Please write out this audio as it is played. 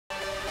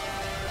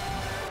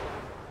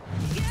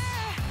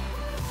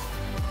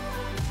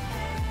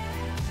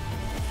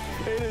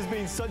It has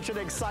been such an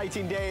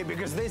exciting day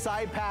because this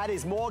iPad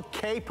is more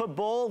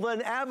capable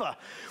than ever.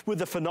 With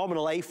the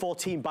phenomenal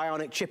A14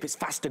 Bionic chip, it's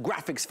faster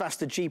graphics,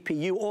 faster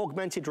GPU,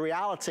 augmented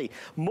reality,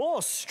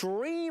 more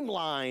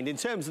streamlined in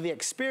terms of the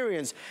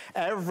experience.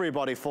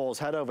 Everybody falls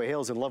head over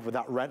heels in love with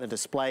that Retina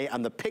display,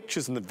 and the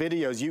pictures and the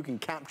videos you can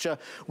capture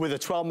with the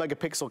 12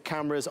 megapixel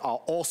cameras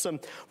are awesome.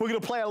 We're going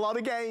to play a lot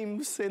of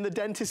games in the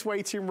dentist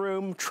waiting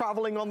room,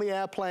 traveling on the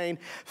airplane,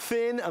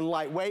 thin and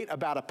lightweight,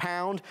 about a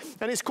pound,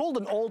 and it's called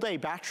an all-day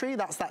battery.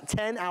 That's that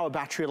 10-hour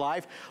battery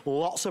life.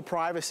 Lots of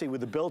privacy with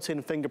the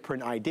built-in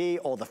fingerprint ID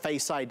or the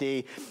Face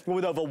ID.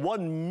 With over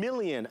 1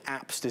 million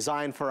apps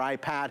designed for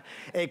iPad,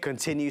 it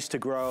continues to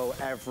grow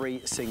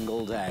every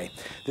single day.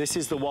 This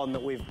is the one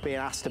that we've been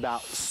asked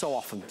about so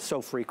often,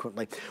 so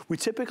frequently. We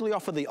typically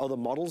offer the other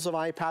models of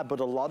iPad,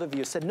 but a lot of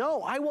you said,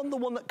 no, I want the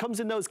one that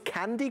comes in those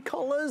candy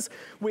colors.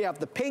 We have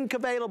the pink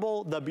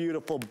available, the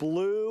beautiful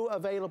blue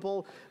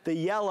available. The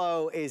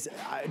yellow is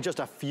just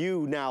a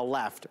few now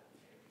left.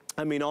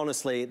 I mean,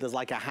 honestly, there's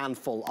like a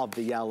handful of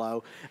the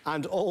yellow,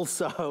 and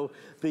also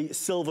the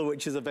silver,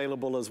 which is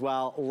available as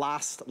well.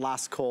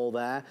 Last call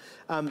there.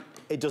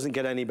 It doesn't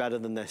get any better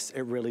than this.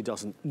 It really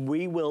doesn't.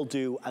 We will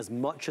do as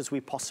much as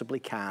we possibly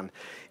can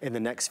in the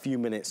next few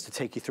minutes to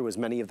take you through as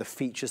many of the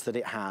features that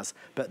it has,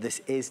 but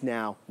this is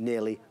now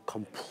nearly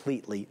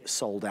completely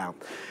sold out.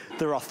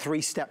 There are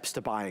 3 steps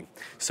to buying.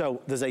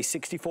 So there's a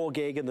 64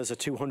 gig and there's a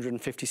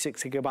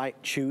 256 gigabyte.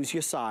 Choose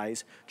your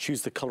size,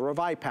 choose the color of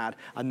iPad,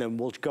 and then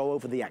we'll go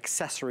over the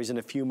accessories in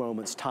a few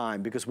moments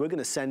time, because we're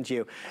gonna send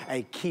you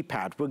a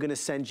keypad, we're gonna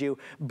send you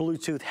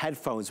Bluetooth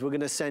headphones, we're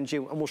gonna send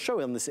you, and we'll show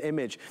you on this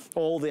image,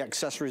 all the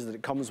accessories that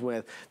it comes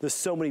with. There's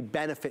so many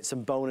benefits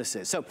and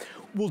bonuses. So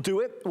we'll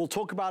do it, we'll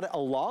talk about it a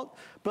lot,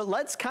 but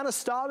let's kind of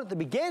start at the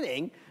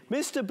beginning.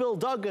 Mr. Bill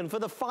Duggan, for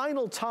the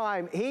final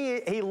time,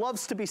 he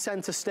loves to be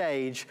center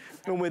stage,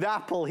 and with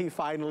Apple, he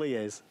finally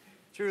is.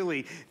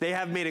 Truly, they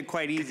have made it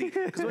quite easy.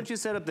 Because once you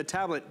set up the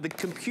tablet, the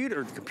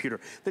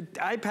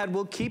iPad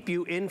will keep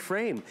you in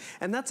frame.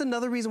 And that's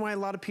another reason why a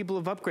lot of people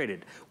have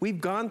upgraded. We've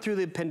gone through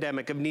the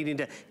pandemic of needing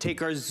to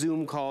take our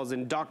Zoom calls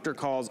and doctor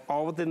calls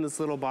all within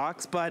this little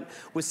box, but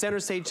with center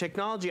stage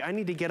technology, I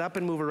need to get up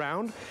and move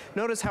around.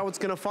 Notice how it's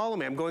gonna follow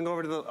me. I'm going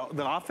over to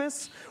the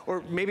office,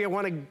 or maybe I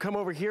wanna come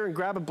over here and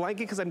grab a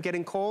blanket because I'm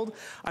getting cold.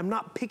 I'm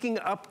not picking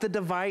up the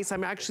device,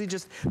 I'm actually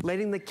just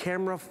letting the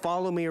camera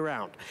follow me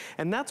around.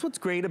 And that's what's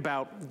great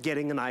about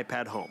getting an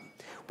iPad home.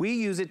 We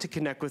use it to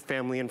connect with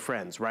family and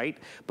friends, right?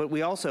 But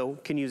we also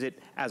can use it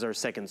as our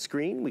second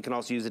screen. We can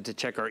also use it to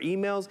check our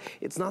emails.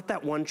 It's not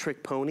that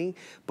one-trick pony,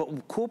 but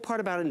the cool part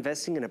about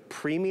investing in a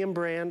premium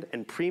brand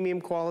and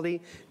premium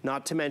quality,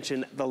 not to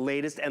mention the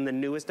latest and the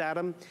newest,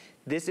 Adam,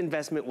 this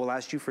investment will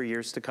last you for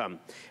years to come.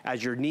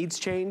 As your needs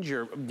change,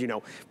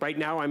 right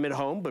now I'm at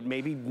home, but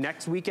maybe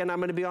next weekend I'm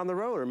gonna be on the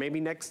road, or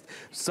maybe next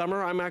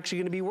summer I'm actually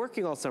gonna be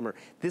working all summer.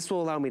 This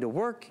will allow me to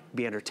work,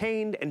 be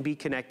entertained, and be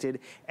connected,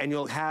 and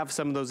you'll have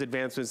some of those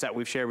advancements that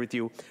we've shared with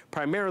you,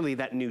 primarily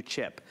that new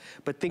chip.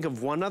 But think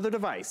of one other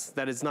device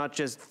that is not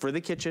just for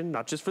the kitchen,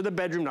 not just for the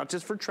bedroom, not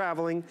just for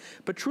traveling,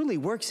 but truly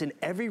works in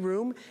every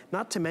room,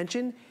 not to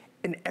mention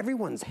in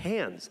everyone's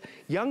hands.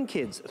 Young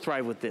kids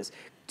thrive with this.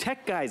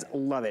 Tech guys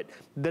love it.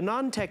 The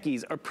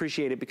non-techies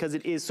appreciate it because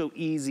it is so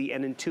easy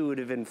and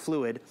intuitive and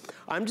fluid.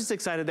 I'm just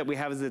excited that we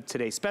have it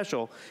today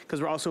special because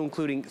we're also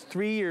including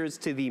 3 years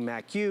to the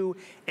Mac U,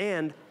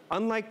 and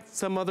unlike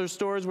some other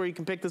stores where you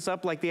can pick this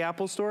up like the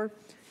Apple Store,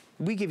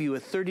 we give you a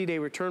 30-day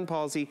return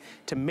policy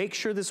to make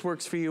sure this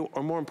works for you,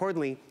 or more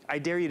importantly, I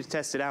dare you to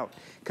test it out.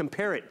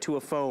 Compare it to a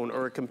phone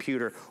or a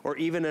computer or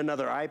even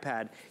another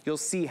iPad. You'll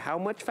see how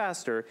much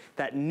faster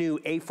that new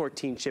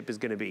A14 chip is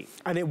gonna be.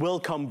 And it will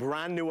come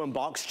brand new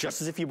unboxed,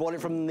 just as if you bought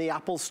it from the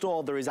Apple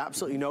Store. There is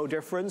absolutely no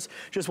difference.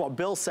 Just what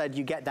Bill said,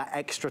 you get that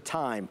extra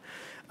time.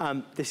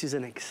 This is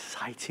an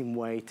exciting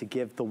way to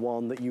give the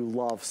one that you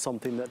love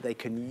something that they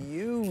can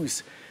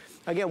use.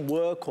 Again,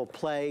 work or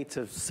play,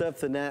 to surf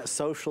the net,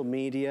 social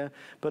media,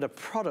 but a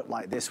product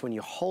like this, when you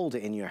hold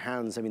it in your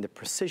hands, I mean, the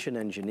precision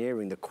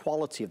engineering, the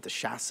quality of the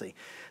chassis,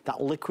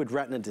 that liquid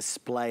retina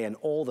display, and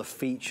all the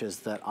features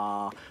that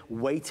are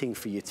waiting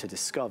for you to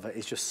discover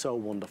is just so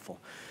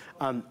wonderful.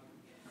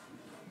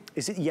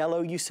 Is it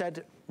yellow, you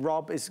said,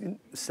 Rob? Is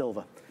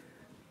silver?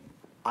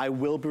 I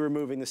will be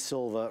removing the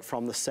silver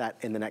from the set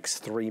in the next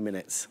 3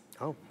 minutes.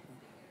 Oh.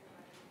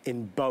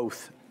 In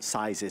both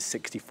sizes,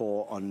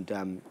 64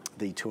 and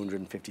the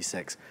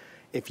 256.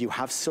 If you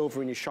have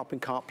silver in your shopping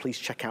cart, please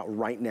check out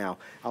right now.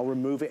 I'll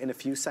remove it in a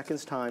few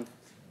seconds time.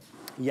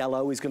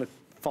 Yellow is gonna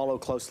follow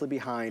closely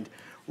behind.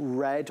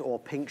 Red, or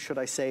pink should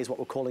I say, is what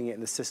we're calling it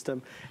in the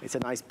system. It's a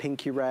nice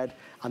pinky red,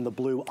 and the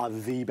blue are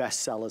the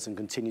best sellers and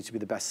continue to be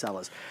the best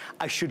sellers.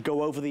 I should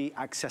go over the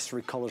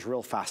accessory colors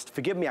real fast.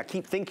 Forgive me, I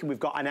keep thinking we've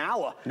got an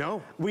hour.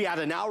 No. We had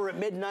an hour at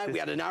midnight, we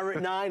had an hour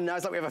at 9, now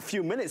it's like we have a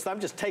few minutes. I'm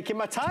just taking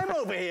my time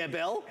over here,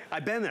 Bill.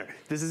 I've been there.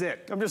 This is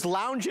it. I'm just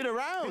lounging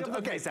around.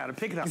 Okay, Adam,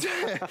 pick it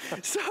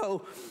up.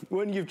 So,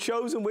 when you've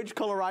chosen which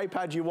color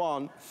iPad you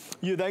want,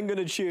 you're then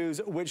gonna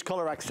choose which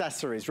color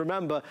accessories.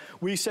 Remember,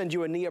 we send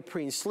you a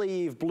neoprene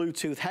sleeve, sleeve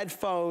Bluetooth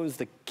headphones,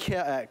 the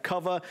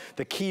cover,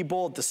 the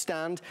keyboard, the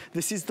stand.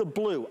 This is the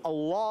blue. A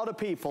lot of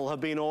people have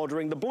been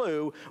ordering the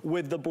blue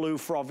with the blue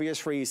for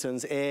obvious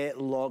reasons. It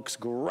looks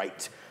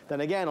great.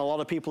 Then again, a lot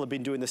of people have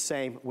been doing the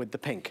same with the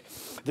pink.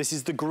 This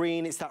is the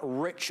green. It's that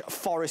rich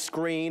forest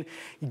green.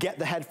 Get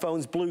the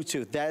headphones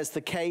Bluetooth. There's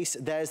the case.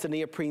 There's the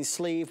neoprene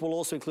sleeve. We'll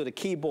also include a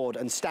keyboard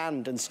and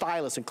stand and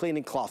stylus and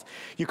cleaning cloth.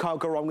 You can't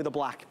go wrong with the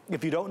black.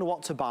 If you don't know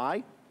what to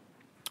buy,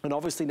 and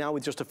obviously now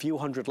with just a few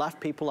hundred left,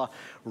 people are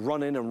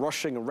running and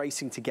rushing and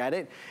racing to get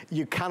it.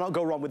 You cannot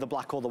go wrong with the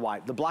black or the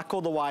white. The black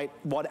or the white,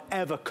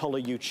 whatever color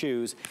you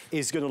choose,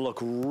 is gonna look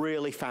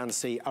really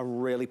fancy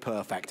and really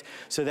perfect.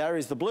 So there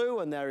is the blue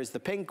and there is the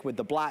pink with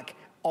the black,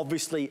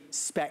 obviously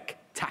spectacular.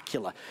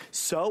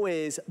 So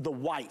is the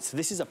white. So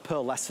this is a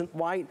pearlescent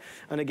white,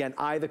 and again,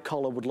 either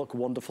color would look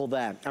wonderful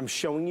there. I'm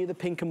showing you the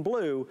pink and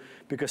blue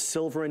because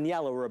silver and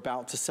yellow are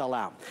about to sell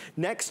out.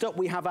 Next up,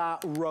 we have our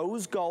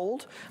rose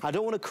gold. I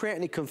don't want to create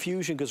any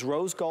confusion because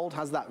rose gold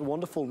has that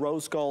wonderful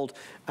rose gold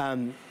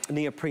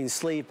neoprene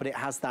sleeve, but it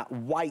has that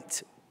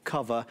white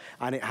cover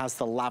and it has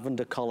the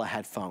lavender color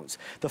headphones.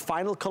 The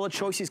final color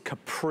choice is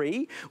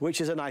Capri,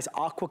 which is a nice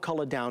aqua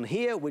color down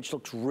here, which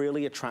looks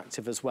really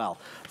attractive as well.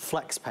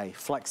 Flex pay,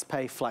 flex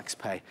pay, flex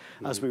pay.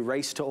 As we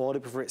race to order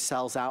before it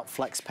sells out,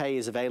 flex pay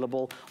is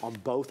available on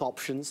both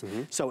options.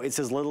 So it's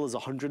as little as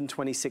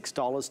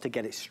 $126 to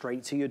get it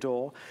straight to your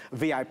door.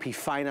 VIP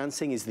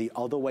financing is the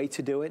other way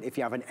to do it. If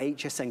you have an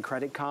HSN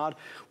credit card,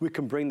 we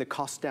can bring the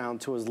cost down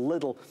to as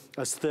little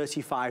as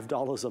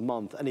 $35 a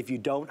month. And if you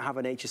don't have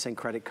an HSN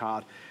credit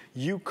card,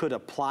 you could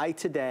apply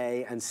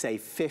today and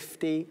save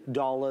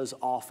 $50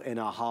 off in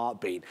a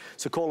heartbeat.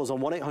 So call us on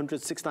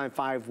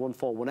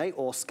 1-800-695-1418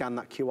 or scan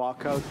that QR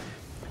code.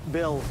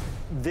 Bill,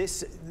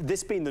 this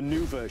being the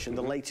new version,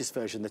 the latest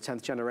version, the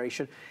 10th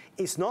generation,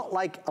 it's not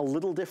like a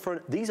little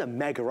different. These are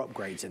mega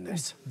upgrades in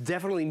this.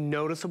 Definitely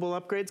noticeable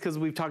upgrades, because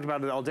we've talked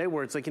about it all day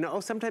where it's like, you know, oh,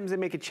 sometimes they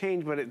make a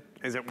change, but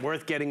is it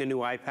worth getting a new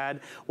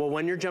iPad? Well,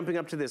 when you're jumping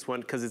up to this one,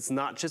 because it's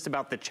not just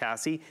about the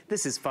chassis,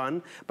 this is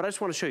fun, but I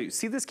just want to show you.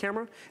 See this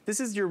camera? This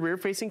is your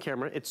rear-facing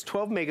camera. It's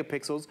 12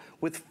 megapixels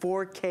with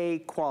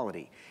 4K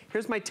quality.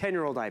 Here's my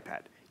 10-year-old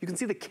iPad. You can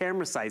see the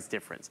camera size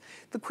difference.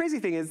 The crazy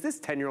thing is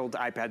this 10-year-old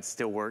iPad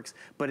still works,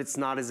 but it's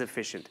not as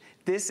efficient.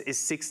 This is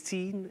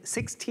 16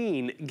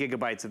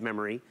 gigabytes of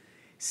memory,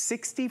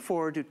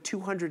 64 to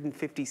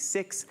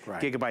 256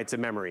 gigabytes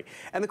of memory.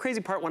 And the crazy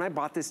part, when I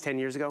bought this 10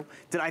 years ago,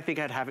 did I think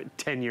I'd have it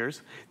 10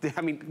 years?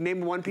 I mean, name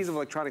one piece of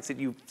electronics that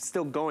you're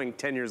still going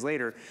 10 years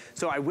later.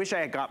 So I wish I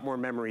had got more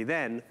memory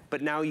then,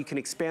 but now you can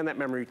expand that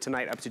memory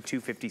tonight up to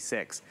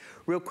 256.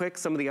 Real quick,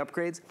 some of the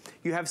upgrades.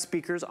 You have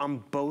speakers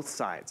on both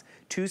sides.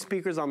 2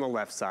 speakers on the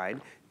left side,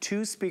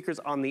 2 speakers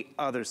on the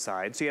other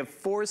side. So you have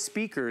 4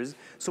 speakers.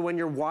 So when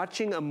you're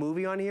watching a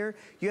movie on here,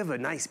 you have a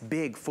nice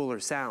big fuller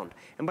sound.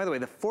 And by the way,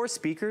 the 4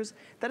 speakers,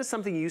 that is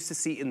something you used to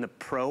see in the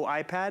Pro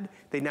iPad.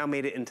 They now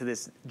made it into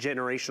this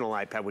generational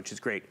iPad, which is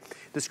great.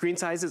 The screen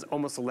size is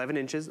almost 11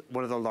 inches,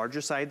 one of the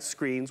larger size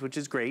screens, which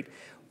is great,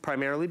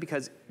 primarily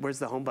because where's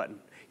the home button?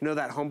 You know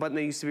that home button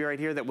that used to be right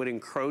here that would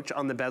encroach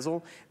on the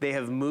bezel? They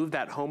have moved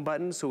that home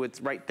button so it's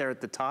right there at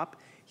the top,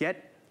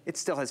 yet it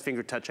still has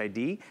finger touch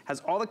ID, has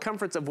all the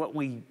comforts of what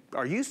we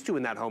are used to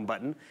in that home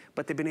button,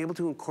 but they've been able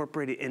to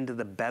incorporate it into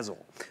the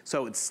bezel.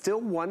 So it's still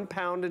 1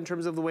 pound in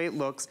terms of the way it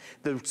looks.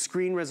 The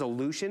screen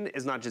resolution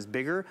is not just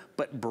bigger,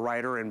 but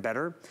brighter and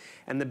better.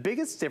 And the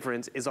biggest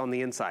difference is on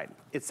the inside.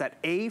 It's that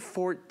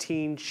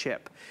A14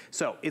 chip.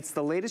 So it's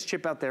the latest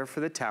chip out there for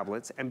the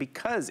tablets, and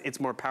because it's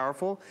more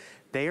powerful,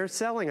 they are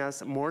selling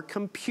us more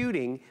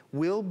computing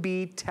will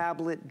be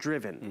tablet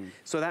driven.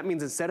 So that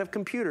means instead of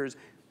computers,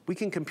 we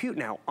can compute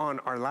now on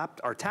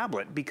our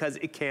tablet because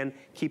it can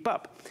keep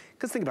up.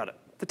 Because think about it,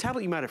 the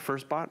tablet you might have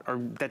first bought or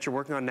that you're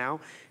working on now,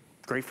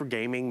 great for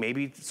gaming,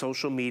 maybe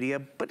social media,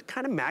 but it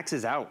kind of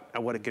maxes out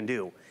at what it can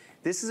do.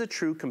 This is a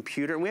true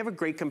computer, and we have a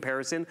great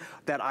comparison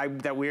that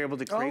we were able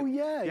to create. Oh,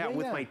 yeah,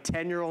 with my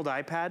 10-year-old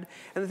iPad.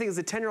 And the thing is,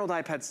 the 10-year-old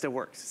iPad still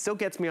works. Still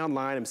gets me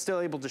online. I'm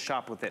still able to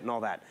shop with it and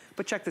all that.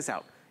 But check this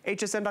out.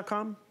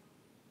 hsn.com,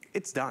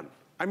 it's done.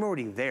 I'm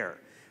already there.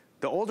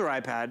 The older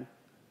iPad,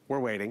 we're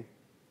waiting.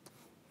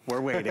 We're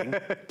waiting.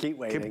 Keep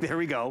waiting. There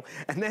we go.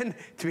 And then,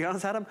 to be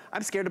honest, Adam,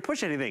 I'm scared to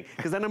push anything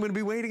because then I'm going to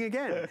be waiting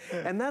again.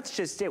 And that's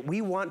just it.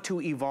 We want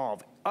to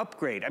evolve,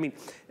 upgrade. I mean,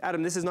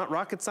 Adam, this is not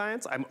rocket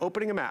science. I'm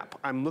opening a map.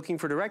 I'm looking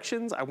for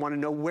directions. I want to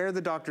know where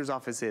the doctor's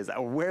office is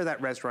or where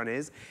that restaurant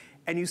is.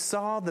 And you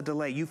saw the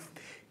delay. You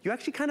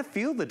actually kind of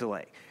feel the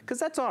delay because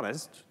that's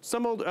honest.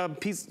 Some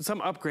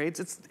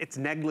upgrades, it's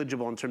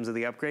negligible in terms of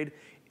the upgrade.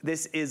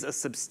 This is a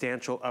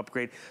substantial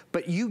upgrade,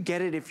 but you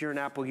get it if you're an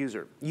Apple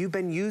user. You've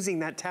been using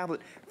that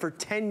tablet for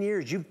 10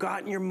 years. You've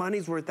gotten your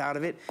money's worth out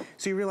of it.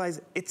 So you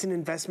realize it's an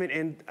investment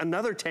in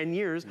another 10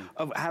 years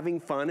of having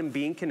fun and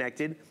being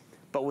connected,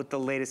 but with the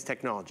latest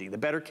technology, the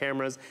better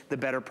cameras, the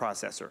better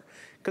processor.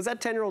 Because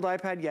that 10-year-old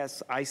iPad,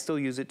 yes, I still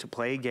use it to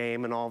play a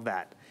game and all of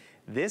that.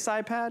 This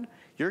iPad,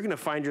 you're gonna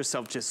find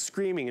yourself just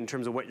screaming in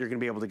terms of what you're gonna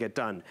be able to get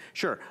done.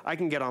 Sure, I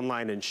can get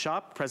online and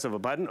shop, press of a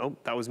button. Oh,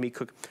 that was me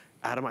cooking.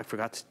 Adam, I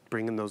forgot to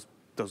bring in those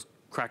those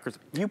crackers.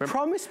 You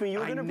promised me you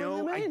were going to bring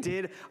them in. I know, I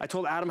did. I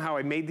told Adam how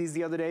I made these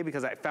the other day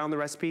because I found the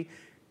recipe.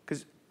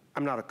 Because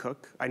I'm not a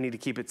cook. I need to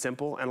keep it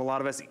simple. And a lot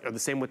of us are the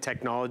same with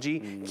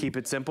technology. Keep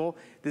it simple.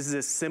 This is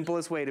the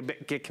simplest way to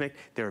get connected.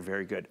 They're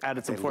very good.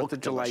 Added some 4th of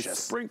July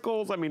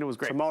sprinkles. I mean, it was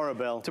great. Tomorrow,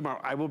 Bill. Tomorrow.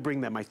 I will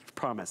bring them, I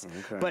promise.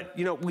 Okay. But,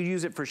 you know, we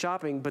use it for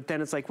shopping, but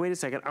then it's like, wait a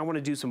second, I want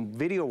to do some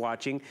video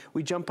watching.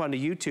 We jump onto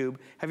YouTube.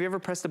 Have you ever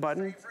pressed a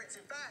button?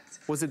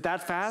 Was it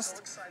that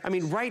fast? I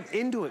mean, right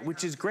into it,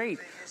 which is great.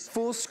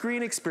 Full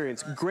screen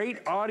experience,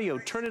 great audio,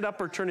 turn it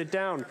up or turn it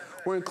down.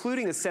 We're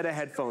including a set of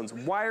headphones,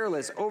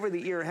 wireless,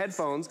 over-the-ear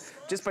headphones.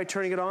 Just by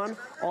turning it on,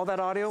 all that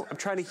audio, I'm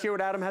trying to hear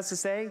what Adam has to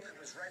say.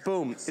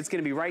 Boom, it's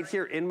gonna be right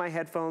here in my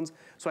headphones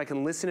so I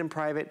can listen in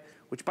private,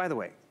 which, by the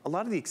way, a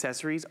lot of the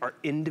accessories are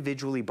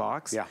individually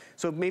boxed. Yeah.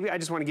 So maybe I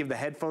just wanna give the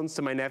headphones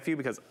to my nephew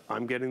because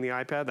I'm getting the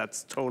iPad,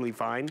 that's totally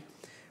fine.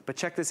 But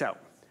check this out.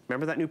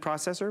 Remember that new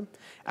processor?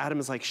 Adam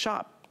is like,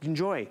 shop,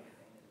 enjoy.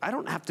 I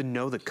don't have to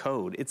know the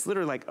code. It's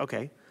literally like,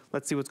 okay,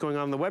 let's see what's going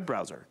on in the web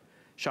browser.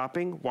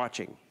 Shopping,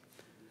 watching.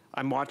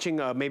 I'm watching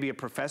maybe a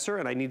professor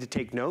and I need to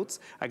take notes.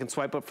 I can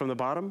swipe up from the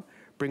bottom,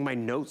 bring my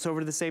notes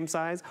over to the same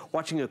size.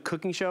 Watching a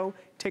cooking show,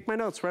 take my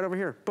notes right over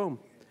here, boom.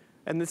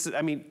 And this is,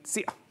 I mean,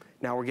 see,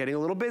 now we're getting a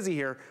little busy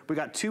here. We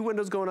got 2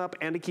 windows going up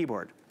and a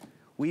keyboard.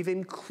 We've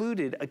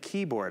included a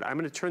keyboard. I'm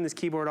gonna turn this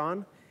keyboard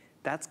on.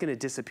 That's gonna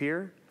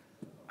disappear.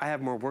 I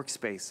have more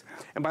workspace.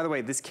 And by the way,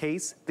 this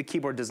case, the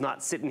keyboard does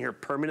not sit in here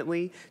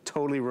permanently,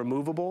 totally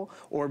removable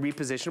or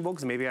repositionable,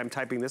 because maybe I'm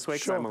typing this way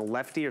because I'm a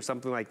lefty or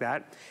something like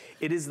that.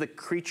 It is the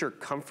creature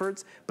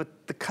comforts, but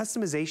the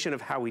customization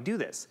of how we do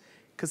this.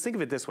 Because think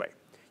of it this way.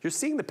 You're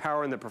seeing the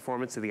power and the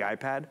performance of the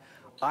iPad.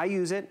 I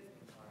use it,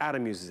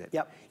 Adam uses it.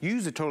 Yep. You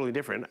use it totally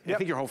different. Yep. I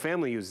think your whole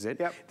family uses it.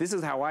 Yep. This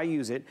is how I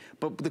use it.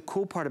 But the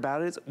cool part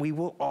about it is we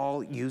will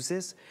all use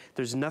this.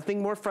 There's nothing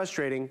more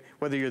frustrating,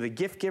 whether you're the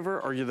gift giver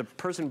or you're the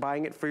person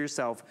buying it for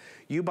yourself.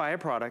 You buy a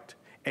product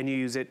and you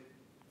use it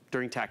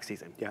during tax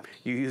season. Yeah.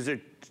 You use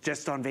it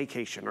just on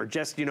vacation or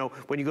just, you know,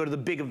 when you go to the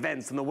big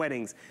events and the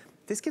weddings.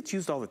 This gets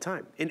used all the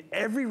time. In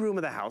every room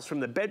of the house, from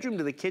the bedroom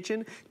to the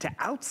kitchen to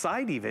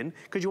outside even,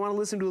 because you want to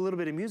listen to a little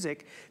bit of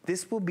music,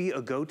 this will be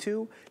a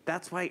go-to.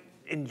 That's why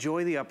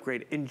enjoy the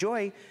upgrade.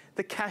 Enjoy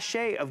the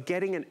cachet of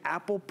getting an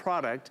Apple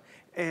product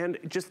and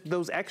just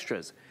those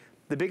extras.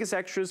 The biggest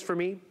extras for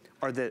me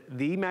are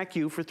the Mac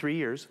U for 3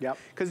 years. Yep.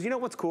 Because you know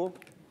what's cool?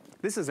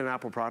 This is an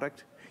Apple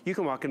product. You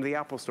can walk into the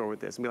Apple store with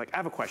this and be like, I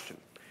have a question.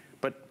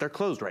 But they're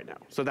closed right now,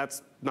 so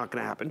that's not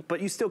gonna happen. But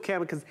you still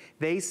can because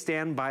they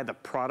stand by the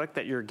product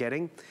that you're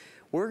getting.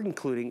 We're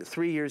including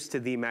 3 years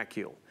to the Mac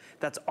U.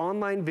 That's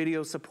online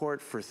video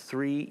support for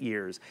 3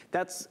 years.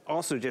 That's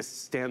also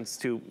just stands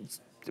to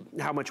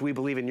how much we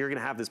believe in you're gonna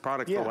have this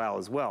product for a while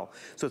as well.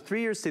 So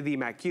 3 years to the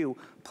Mac U,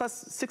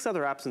 plus 6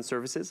 other apps and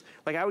services.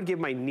 Like I would give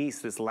my niece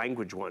this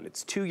language one.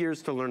 It's 2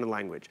 years to learn a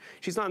language.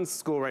 She's not in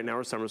school right now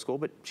or summer school,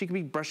 but she could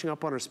be brushing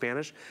up on her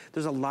Spanish.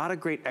 There's a lot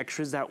of great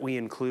extras that we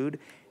include.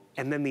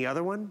 And then the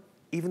other one,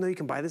 even though you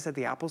can buy this at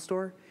the Apple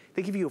store,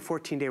 they give you a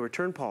 14-day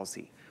return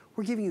policy.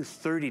 We're giving you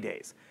 30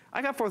 days.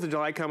 I got 4th of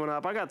July coming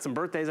up. I got some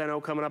birthdays I know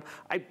coming up.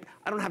 I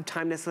don't have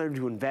time necessarily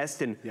to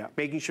invest in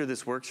making sure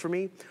this works for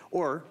me.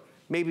 Or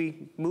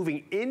maybe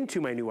moving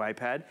into my new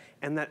iPad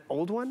and that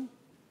old one,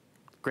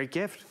 great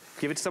gift.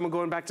 Give it to someone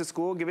going back to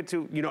school. Give it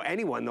to, you know,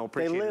 anyone. They'll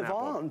appreciate it. They live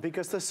on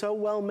because they're so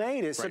well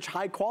made. It's such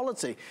high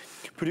quality.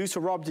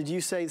 Producer Rob, did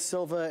you say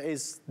silver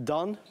is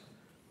done?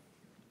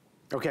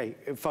 Okay,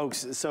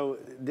 folks, so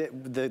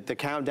the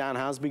countdown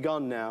has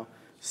begun now.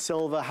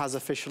 Silver has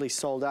officially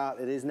sold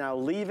out. It is now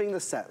leaving the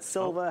set.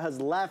 Silver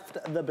has left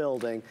the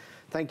building.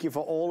 Thank you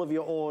for all of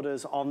your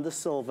orders on the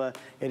silver.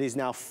 It is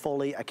now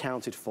fully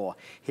accounted for.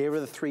 Here are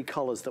the 3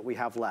 colors that we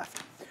have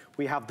left.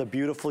 We have the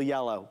beautiful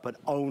yellow, but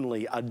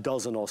only a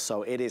dozen or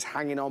so. It is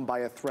hanging on by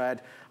a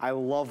thread. I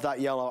love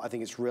that yellow. I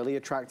think it's really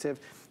attractive.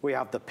 We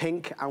have the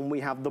pink and we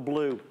have the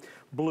blue.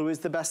 Blue is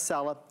the best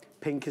seller.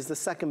 Pink is the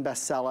second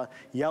best seller.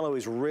 Yellow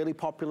is really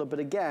popular, but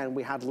again,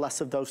 we had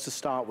less of those to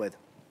start with.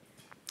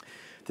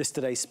 This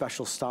today's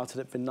special started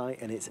at midnight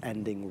and it's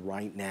ending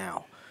right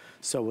now.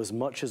 So as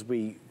much as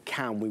we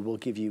can, we will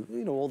give you,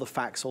 you know, all the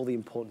facts, all the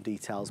important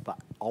details, but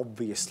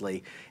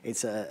obviously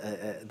it's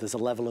there's a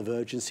level of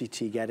urgency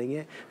to getting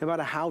it. No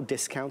matter how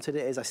discounted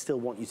it is, I still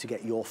want you to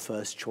get your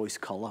first choice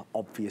color,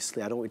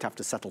 obviously. I don't want you to have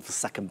to settle for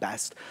second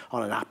best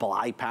on an Apple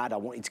iPad. I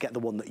want you to get the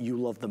one that you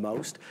love the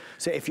most.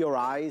 So if your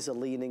eyes are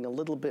leaning a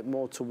little bit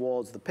more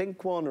towards the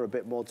pink one or a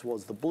bit more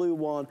towards the blue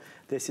one,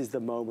 this is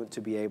the moment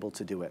to be able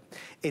to do it.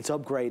 It's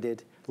upgraded,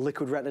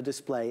 liquid retina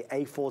display,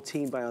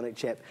 A14 Bionic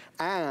chip,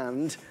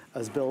 and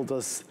as Bill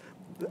does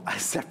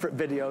separate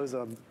videos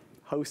on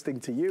hosting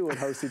to you and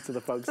hosting to the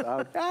folks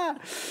at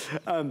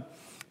home,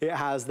 it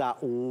has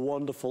that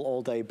wonderful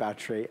all-day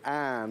battery,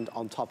 and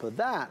on top of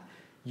that,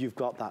 you've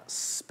got that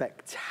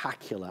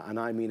spectacular, and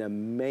I mean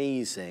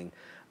amazing,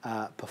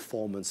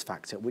 performance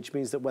factor, which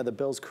means that whether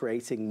Bill's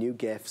creating new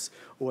gifts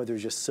or whether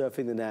he's just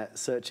surfing the net,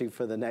 searching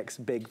for the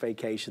next big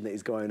vacation that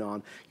is going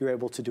on, you're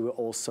able to do it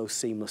all so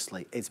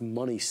seamlessly. It's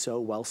money so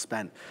well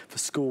spent for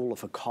school or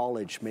for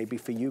college, maybe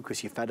for you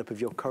because you're fed up of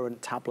your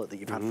current tablet that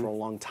you've had for a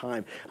long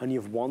time and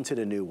you've wanted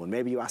a new one.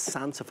 Maybe you asked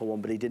Santa for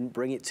one, but he didn't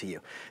bring it to you.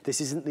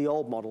 This isn't the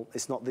old model.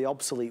 It's not the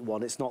obsolete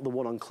one. It's not the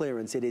one on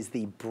clearance. It is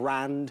the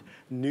brand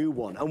new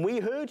one. And we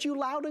heard you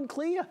loud and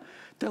clear.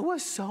 There were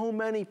so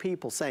many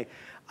people saying,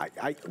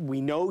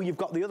 we know you've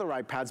got the other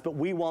iPads, but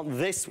we want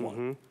this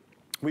one.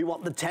 We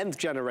want the 10th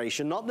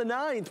generation, not the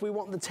 9th, we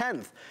want the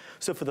 10th.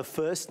 So for the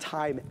first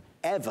time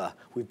ever,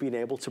 we've been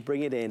able to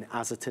bring it in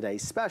as a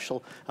today's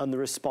special, and the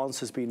response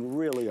has been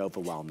really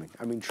overwhelming.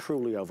 I mean,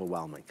 truly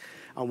overwhelming.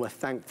 And we're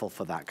thankful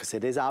for that, because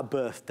it is our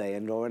birthday,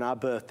 and on our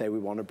birthday, we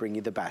want to bring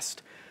you the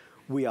best.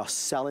 We are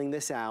selling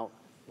this out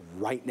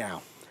right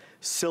now.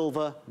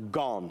 Silver,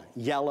 gone.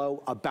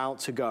 Yellow, about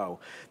to go.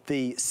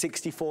 The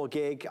 64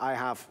 gig, I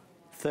have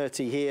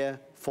 30 here,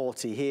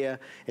 40 here.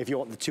 If you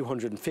want the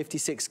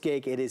 256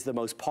 gig, it is the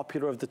most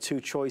popular of the two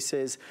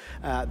choices.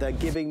 They're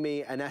giving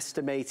me an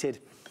estimated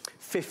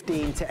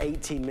 15 to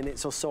 18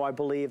 minutes or so, I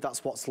believe.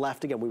 That's what's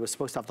left. Again, we were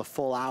supposed to have the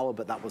full hour,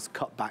 but that was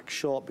cut back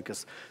short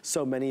because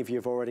so many of you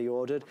have already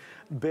ordered.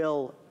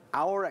 Bill,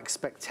 our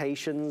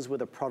expectations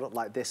with a product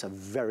like this are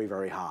very,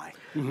 very high.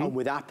 And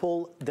with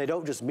Apple, they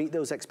don't just meet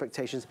those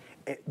expectations,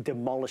 it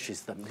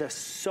demolishes them. They're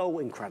so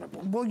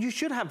incredible. Well, you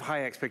should have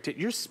high expectations.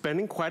 You're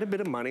spending quite a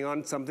bit of money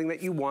on something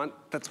that you want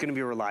that's gonna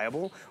be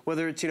reliable.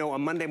 Whether it's, you know, a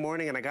Monday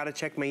morning and I gotta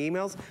check my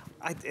emails,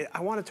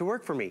 I want it to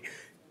work for me.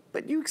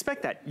 But you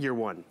expect that year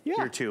one,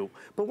 year two.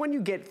 But when you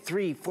get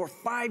 3, 4,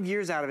 5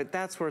 years out of it,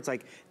 that's where it's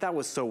like, that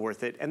was so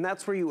worth it. And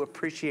that's where you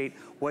appreciate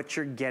what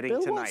you're getting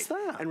Bill, tonight. what's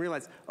that? And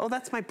realize, oh,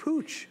 that's my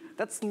pooch.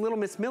 That's little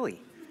Miss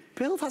Millie.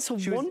 Bill, that's a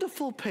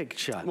wonderful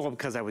picture. Well,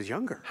 because I was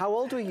younger. How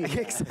old were you?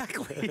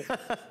 Exactly.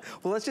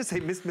 Well, let's just say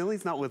Miss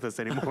Millie's not with us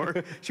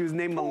anymore. She was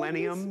named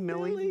Millennium,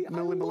 Millie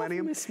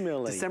Millennium. Miss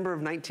Millie. December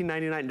of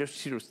 1999.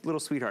 She was a little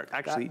sweetheart,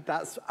 actually.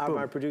 That's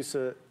my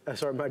producer,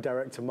 sorry, my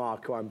director,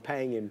 Mark, who I'm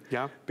paying him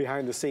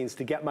behind the scenes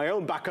to get my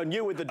own back on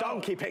you with the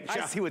donkey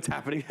picture. I see what's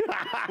happening.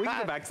 We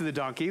can go back to the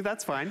donkey,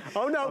 that's fine.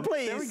 Oh, no,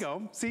 please. There we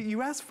go. See,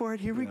 you asked for it,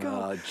 here we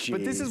go. Oh,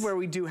 but this is where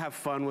we do have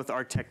fun with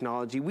our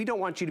technology. We don't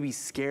want you to be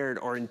scared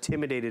or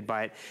intimidated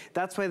by it.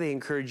 That's why they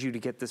encourage you to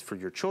get this for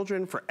your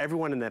children, for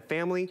everyone in that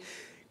family.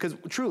 Because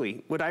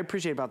truly, what I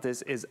appreciate about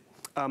this is,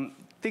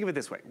 think of it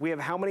this way. We have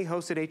how many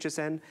hosts at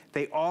HSN?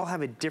 They all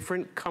have a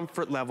different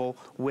comfort level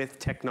with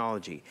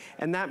technology.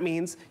 And that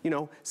means, you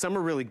know, some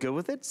are really good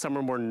with it, some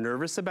are more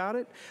nervous about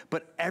it,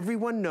 but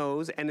everyone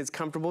knows and is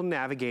comfortable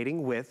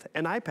navigating with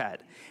an iPad.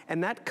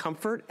 And that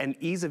comfort and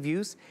ease of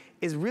use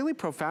is really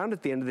profound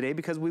at the end of the day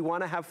because we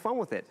want to have fun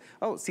with it.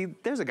 Oh, see,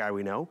 there's a guy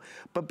we know.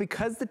 But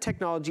because the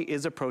technology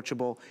is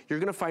approachable, you're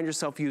going to find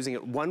yourself using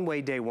it one way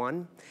day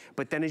one,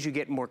 but then as you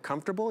get more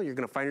comfortable, you're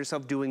going to find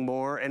yourself doing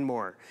more and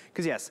more.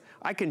 Because yes,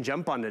 I can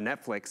jump onto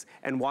Netflix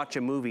and watch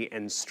a movie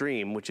and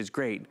stream, which is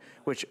great.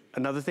 Which,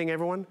 another thing,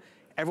 everyone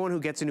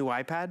who gets a new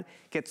iPad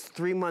gets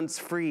 3 months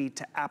free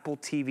to Apple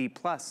TV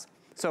Plus.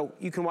 So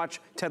you can watch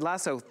Ted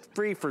Lasso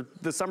free for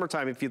the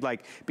summertime if you'd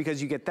like,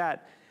 because you get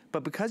that.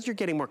 But because you're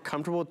getting more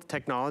comfortable with the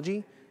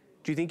technology,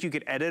 do you think you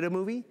could edit a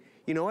movie?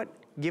 You know what?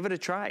 Give it a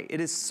try.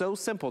 It is so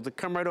simple to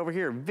come right over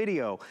here.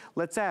 Video,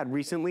 let's add,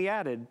 recently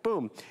added,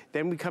 boom.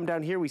 Then we come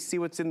down here, we see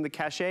what's in the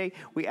cache,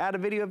 we add a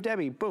video of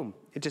Debbie, boom.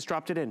 It just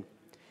dropped it in.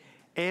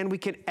 And we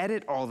can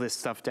edit all this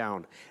stuff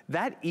down.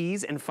 That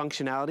ease and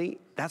functionality,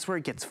 that's where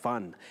it gets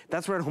fun.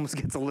 That's where it almost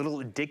gets a little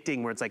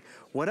addicting, where it's like,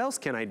 what else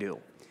can I do?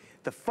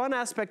 The fun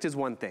aspect is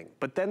one thing,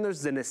 but then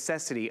there's the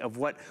necessity of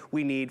what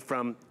we need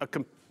from a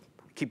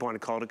keep wanting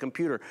to call it a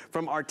computer,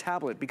 from our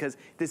tablet, because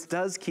this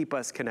does keep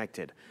us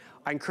connected.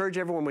 I encourage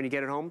everyone, when you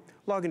get it home,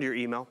 log into your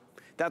email.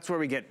 That's where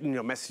we get, you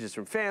know, messages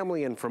from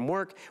family and from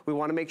work. We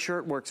want to make sure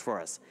it works for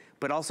us,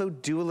 but also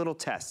do a little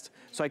test.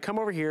 So I come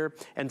over here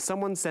and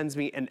someone sends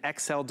me an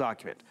Excel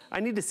document. I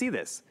need to see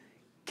this.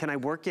 Can I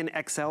work in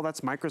Excel? That's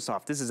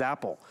Microsoft. This is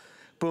Apple.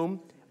 Boom,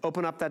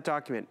 open up that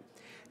document.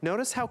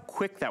 Notice how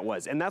quick that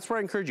was. And that's where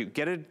I encourage you.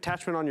 Get an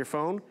attachment on your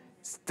phone.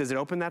 Does it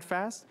open that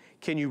fast?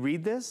 Can you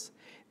read this?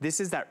 This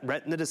is that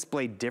Retina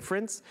display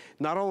difference.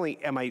 Not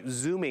only am I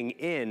zooming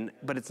in,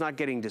 but it's not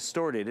getting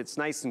distorted. It's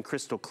nice and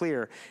crystal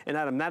clear. And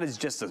Adam, that is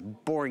just a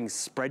boring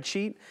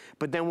spreadsheet.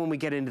 But then when we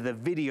get into the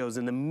videos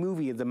and the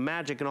movie, the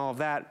magic and all of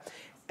that,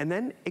 and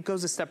then it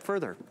goes a step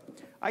further.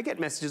 I get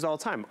messages all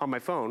the time on my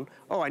phone.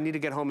 Oh, I need to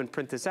get home and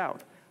print this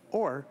out.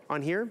 Or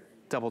on here,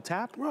 double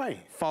tap. Right.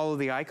 Follow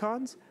the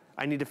icons.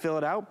 I need to fill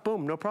it out,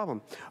 boom, no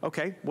problem.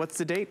 Okay, what's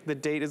the date? The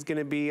date is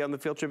gonna be, on the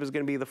field trip is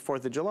gonna be the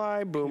 4th of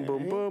July, boom,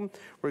 boom, boom.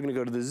 We're gonna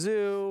go to the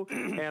zoo,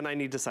 and I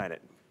need to sign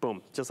it.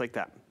 Boom, just like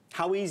that.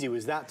 How easy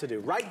was that to do?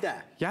 Right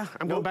there. Yeah,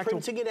 I'm going back to-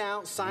 No printing it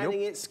out,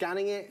 signing it,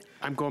 scanning it.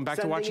 I'm going back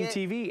to watching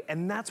TV,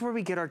 and that's where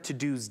we get our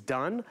to-dos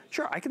done.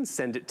 Sure, I can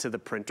send it to the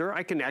printer.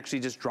 I can actually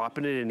just drop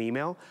it in an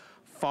email.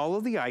 Follow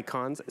the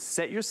icons,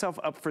 set yourself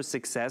up for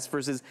success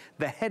versus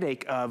the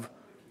headache of,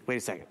 wait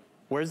a second,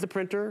 Where's the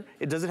printer?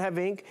 Does it have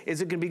ink?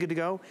 Is it gonna be good to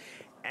go?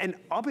 And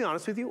I'll be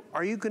honest with you,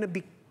 are you gonna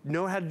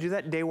know how to do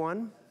that day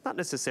one? Not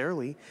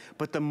necessarily,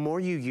 but the more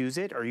you use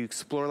it or you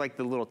explore like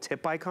the little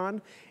tip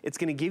icon, it's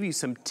gonna give you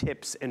some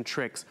tips and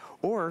tricks.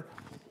 Or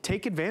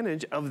take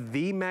advantage of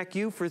the Mac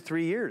U for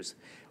 3 years.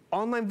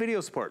 Online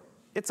video support.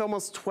 It's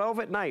almost 12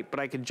 at night,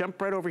 but I could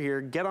jump right over here,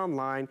 get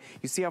online.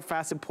 You see how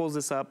fast it pulls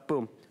this up,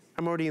 boom.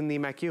 I'm already in the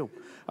Mac U.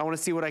 I want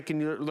to see what I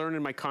can learn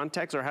in my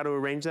contacts or how to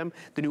arrange them.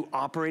 The new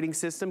operating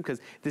system,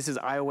 because this is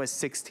iOS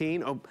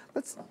 16. Oh,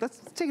 let's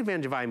take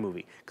advantage of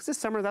iMovie, because this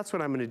summer that's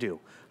what I'm going to do.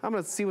 I'm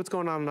going to see what's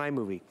going on in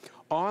iMovie.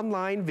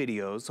 Online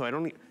videos, so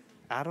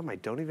Adam, I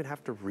don't even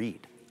have to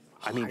read.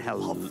 I mean, I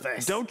love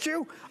this. Don't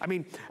you? I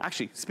mean,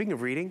 actually, speaking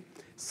of reading,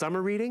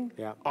 summer reading,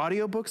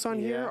 audiobooks on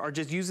here, or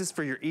just use this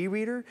for your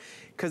e-reader,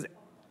 because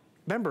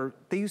remember,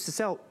 they used to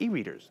sell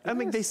e-readers. I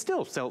mean, they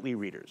still sell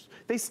e-readers.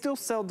 They still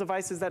sell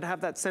devices that have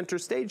that center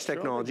stage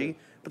technology,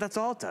 but that's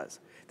all it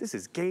does. This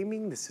is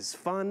gaming, this is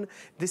fun,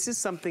 this is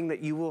something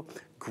that you will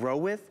grow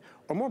with,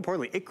 or more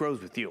importantly, it grows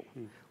with you.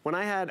 When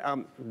I had,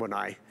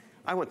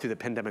 I went through the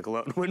pandemic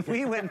alone. When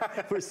we were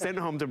sent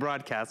home to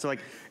broadcast, they're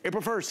like,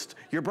 April 1st,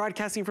 you're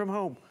broadcasting from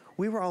home.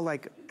 We were all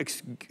like,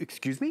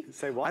 excuse me?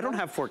 Say what? I don't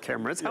have 4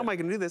 cameras, how am I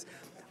gonna do this?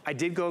 I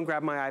did go and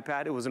grab my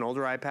iPad. It was an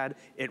older iPad.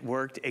 It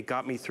worked, it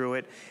got me through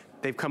it.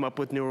 They've come up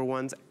with newer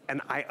ones,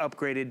 and I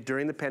upgraded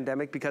during the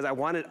pandemic because I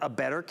wanted a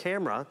better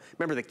camera.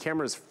 Remember, the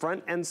camera is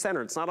front and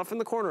center. It's not off in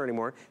the corner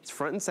anymore. It's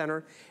front and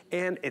center,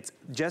 and it's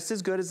just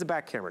as good as the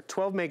back camera,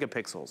 12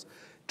 megapixels.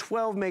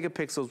 12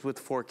 megapixels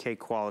with 4K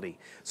quality.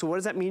 So what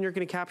does that mean you're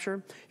gonna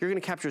capture? You're gonna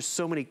capture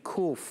so many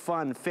cool,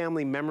 fun,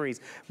 family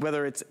memories,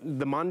 whether it's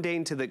the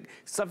mundane to the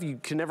stuff you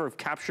can never have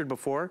captured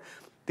before.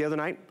 The other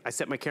night, I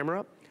set my camera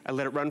up. I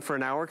let it run for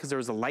an hour because there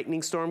was a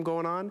lightning storm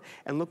going on,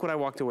 and look what I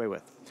walked away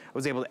with. I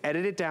was able to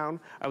edit it down,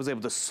 I was able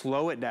to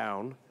slow it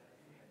down,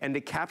 and to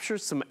capture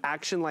some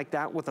action like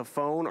that with a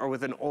phone or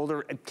with an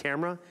older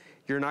camera,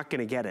 you're not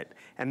gonna get it.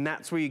 And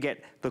that's where you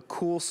get the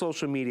cool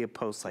social media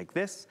posts like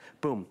this,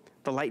 boom.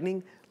 The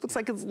lightning looks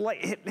like it's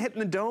hitting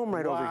the dome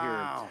right over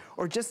here.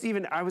 Or just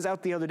even, I was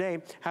out the other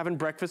day having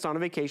breakfast on a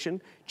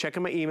vacation,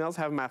 checking my emails,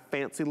 having my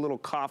fancy little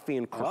coffee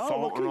and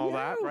croissant and all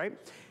that, right?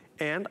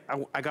 And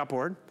I got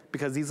bored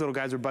because these little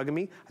guys were bugging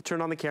me. I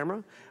turned on the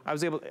camera. I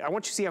want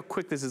you to see how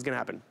quick this is gonna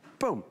happen.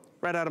 Boom,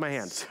 right out of my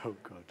hand. So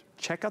good.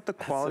 Check out the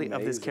quality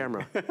of this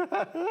camera.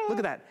 Look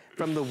at that,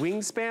 from the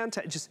wingspan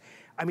to just,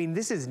 I mean,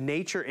 this is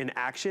nature in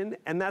action,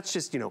 and that's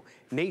just, you know,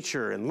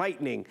 nature and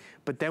lightning.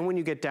 But then when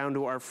you get down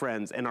to our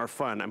friends and our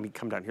fun, I mean,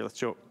 come down here, let's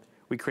show.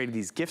 We created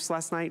these GIFs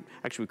last night.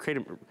 Actually, we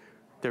created,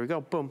 there we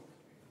go, boom.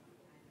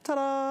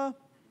 Ta-da!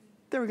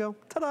 There we go,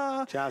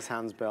 ta-da! Jazz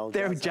hands, Bill.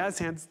 There, jazz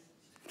hands.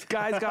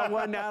 Guy's got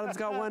one, Adam's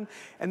got one.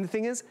 And the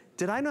thing is,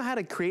 did I know how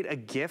to create a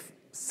GIF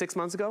 6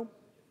 months ago?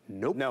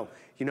 Nope. No.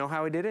 You know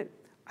how I did it?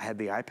 I had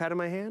the iPad in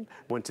my hand,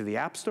 went to the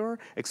App Store,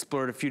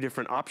 explored a few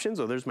different options.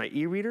 Oh, there's my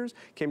e-readers.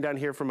 Came down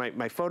here for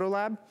my photo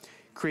lab,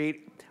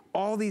 create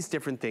all these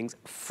different things,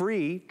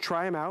 free,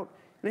 try them out.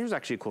 And here's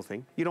actually a cool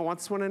thing. You don't want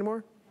this one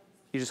anymore?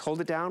 You just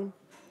hold it down,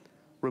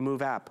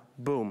 remove app,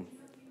 boom,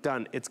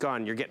 done, it's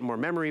gone. You're getting more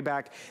memory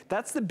back.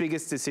 That's the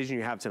biggest decision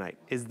you have tonight,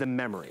 is the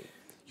memory.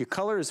 Your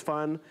color is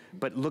fun,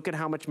 but look at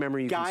how much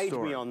memory you can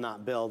store. Guide me on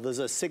that, Bill. There's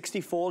a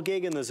 64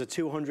 gig and there's a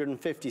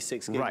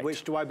 256 gig. Right.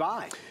 Which do I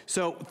buy?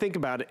 So think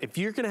about it. If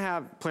you're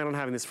gonna plan on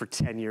having this for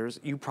 10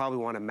 years, you probably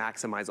want to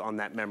maximize on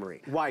that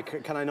memory. Why?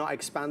 Can I not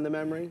expand the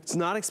memory? It's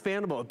not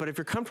expandable, but if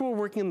you're comfortable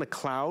working in the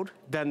cloud,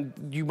 then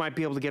you might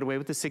be able to get away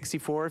with the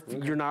 64.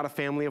 If you're not a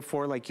family of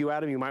 4 like you,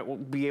 Adam, you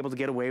might be able to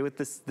get away with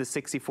the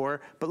 64.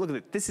 But look at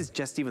it. This is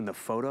just even the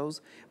photos.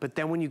 But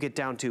then when you get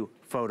down to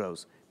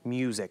photos,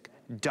 music,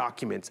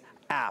 documents,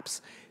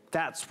 apps,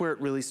 that's where it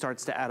really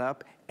starts to add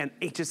up. And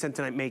HSN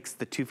tonight makes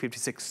the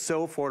 256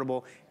 so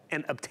affordable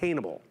and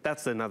obtainable.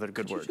 That's another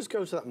good word. Could you just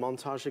go to that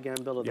montage again,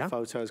 Bill, of the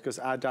photos? Because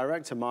our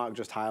director, Mark,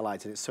 just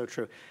highlighted, it's so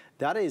true.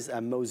 That is a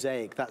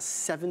mosaic. That's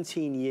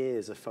 17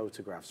 years of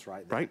photographs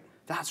right there. Right.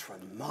 That's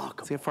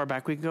remarkable. See how far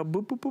back we can go?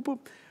 Boop, boop, boop, boop.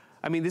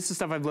 I mean, this is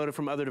stuff I've loaded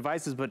from other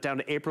devices, but down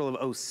to April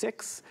of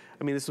 06.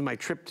 I mean, this was my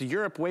trip to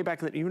Europe way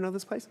back in the, you know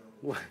this place?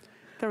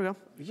 There we go.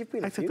 You've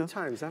been a few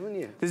times, haven't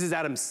you? This is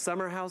Adam's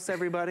summer house,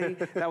 everybody.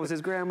 That was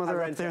his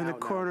grandmother up there in the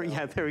corner.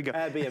 Yeah, there we go.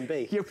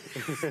 Airbnb.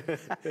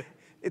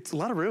 It's a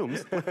lot of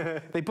rooms.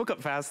 They book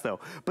up fast though.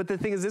 But the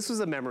thing is, this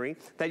was a memory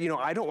that, you know,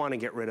 I don't want to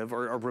get rid of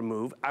or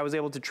remove. I was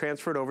able to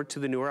transfer it over to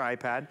the newer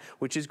iPad,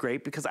 which is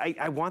great because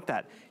I want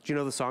that. Do you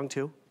know the song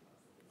too?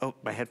 Oh,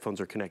 my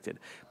headphones are connected.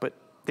 But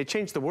they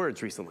changed the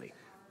words recently.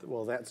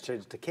 Well, that's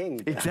changed to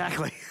King.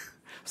 Exactly.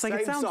 It's like,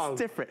 it sounds song.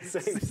 different.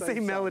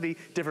 Same melody,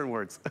 different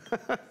words.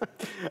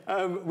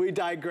 We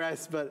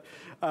digress, but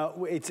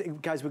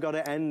guys, we've got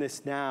to end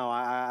this now.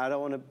 I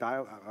don't want to,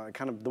 I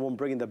kind of the one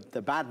bringing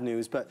the bad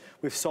news, but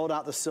we've sold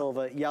out the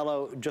silver,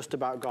 yellow just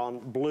about gone,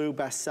 blue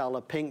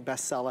bestseller, pink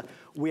bestseller.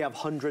 We have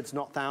hundreds,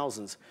 not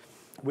thousands.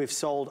 We've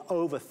sold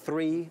over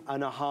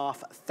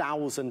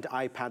 3,500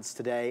 iPads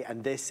today,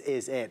 and this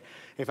is it.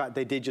 In fact,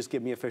 they did just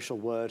give me official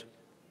word.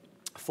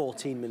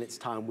 14 minutes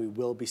time, we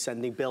will be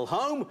sending Bill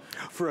home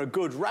for a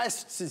good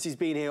rest since he's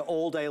been here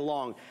all day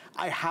long.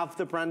 I have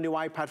the brand new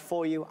iPad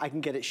for you. I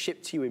can get it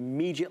shipped to you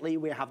immediately.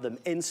 We have them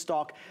in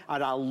stock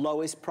at our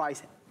lowest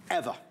price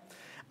ever.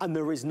 And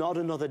there is not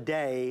another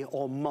day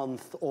or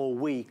month or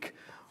week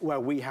where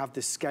we have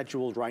this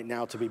scheduled right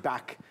now to be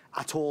back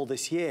at all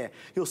this year.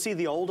 You'll see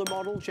the older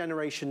model,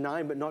 Generation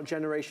 9, but not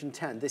Generation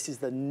 10. This is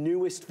the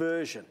newest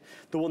version,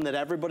 the one that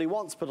everybody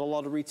wants, but a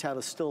lot of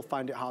retailers still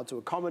find it hard to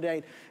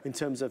accommodate in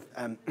terms of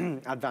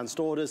advanced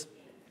orders.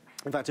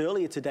 In fact,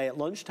 earlier today at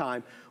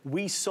lunchtime,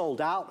 we sold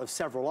out of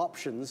several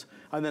options,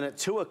 and then at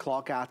 2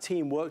 o'clock, our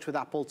team worked with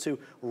Apple to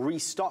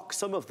restock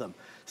some of them.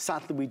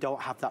 Sadly, we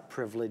don't have that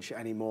privilege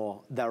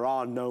anymore. There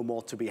are no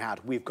more to be had.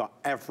 We've got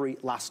every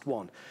last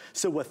one.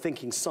 So we're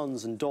thinking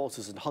sons and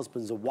daughters and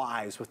husbands and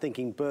wives. We're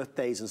thinking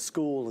birthdays and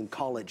school and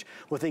college.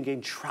 We're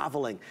thinking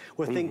traveling.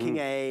 We're thinking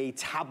a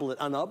tablet,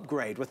 an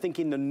upgrade. We're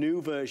thinking the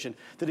new version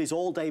that is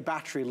all-day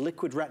battery,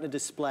 liquid retina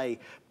display,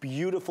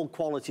 beautiful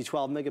quality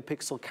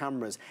 12-megapixel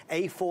cameras,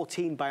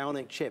 A14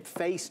 Bionic chip,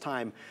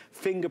 FaceTime,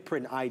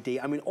 fingerprint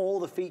ID. I mean, all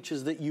the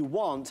features that you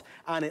want,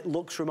 and it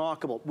looks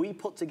remarkable. We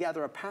put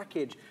together a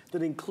package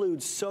that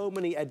includes so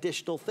many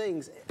additional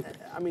things.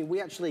 I mean,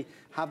 we actually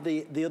have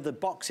the other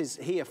boxes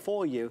here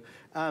for you.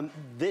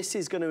 This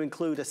is going to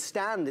include a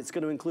stand. It's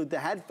going to include the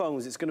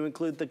headphones. It's going to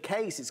include the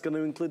case. It's going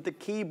to include the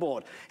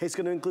keyboard. It's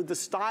going to include the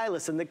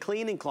stylus and the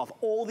cleaning cloth.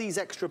 All these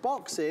extra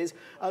boxes,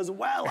 as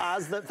well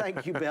as the,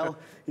 thank you, Bill.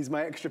 He's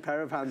my extra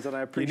pair of hands, and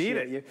I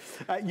appreciate you.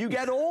 You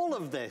get all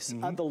of this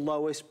at the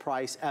lowest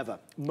price ever.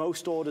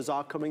 Most orders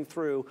are coming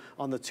through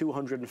on the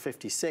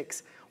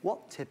 256.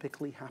 What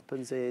typically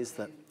happens is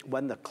that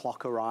when the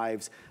clock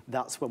arrives,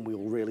 that's when we'll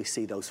really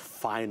see those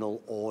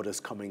final orders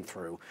coming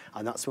through.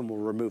 And that's when we'll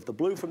remove the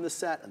blue from the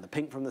set and the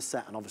pink from the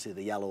set, and obviously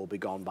the yellow will be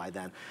gone by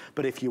then.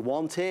 But if you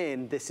want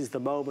in, this is the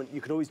moment. You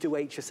can always do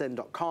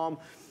hsn.com.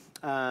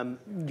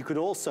 You could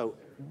also,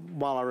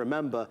 while I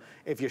remember,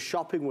 if you're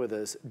shopping with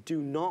us, do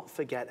not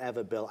forget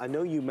ever, Bill. I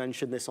know you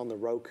mentioned this on the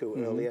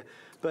Roku earlier,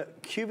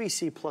 but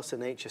QVC Plus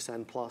and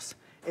HSN Plus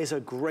is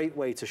a great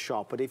way to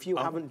shop. But if you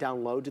haven't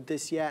downloaded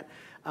this yet,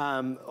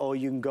 or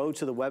you can go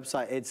to the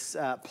website, it's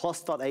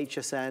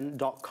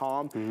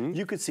plus.hsn.com.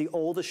 You could see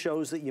all the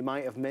shows that you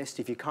might have missed.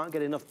 If you can't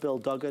get enough Bill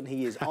Duggan,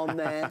 he is on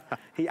there.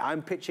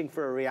 I'm pitching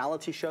for a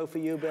reality show for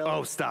you, Bill.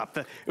 Oh, stop.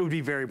 It would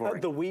be very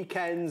boring. The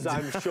weekends,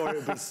 I'm sure it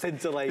would be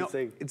scintillating.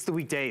 No, it's the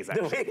weekdays,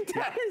 actually. The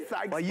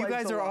weekdays. Well, you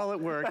guys are all at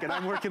work, and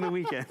I'm working the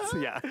weekends.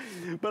 Yeah.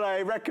 But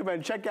I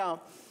recommend, check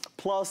out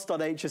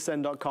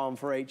plus.hsn.com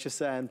for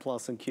HSN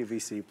Plus and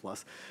QVC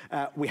Plus.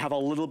 We have a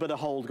little bit of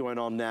hold going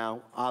on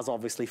now, as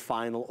obviously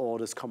final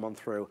orders come on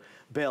through.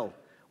 Bill,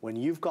 when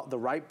you've got the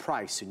right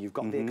price and you've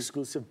got the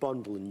exclusive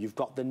bundle and you've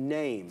got the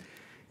name,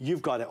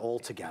 you've got it all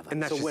together.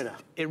 And that's it's a winner.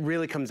 It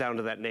really comes down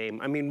to that name.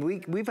 I mean,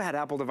 we've had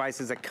Apple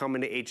devices that come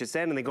into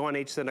HSN and they go on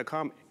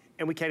hsn.com,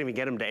 and we can't even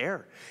get them to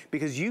air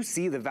because you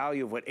see the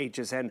value of what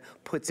HSN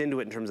puts into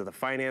it in terms of the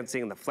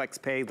financing and the flex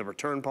pay, the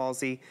return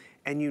policy,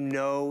 and you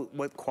know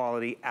what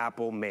quality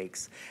Apple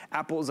makes.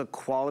 Apple is a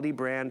quality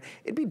brand.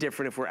 It'd be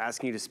different if we're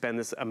asking you to spend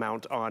this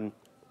amount on,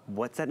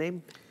 what's that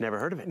name? Never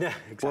heard of it. Yeah,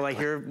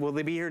 exactly. Will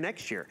they be here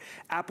next year?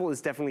 Apple is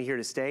definitely here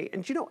to stay.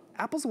 And you know,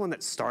 Apple's the one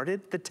that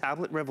started the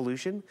tablet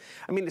revolution.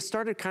 I mean, it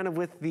started kind of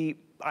with the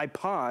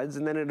iPods,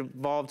 and then it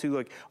evolved to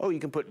like, oh, you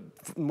can put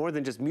more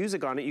than just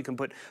music on it, you can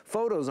put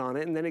photos on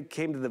it, and then it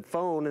came to the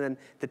phone and then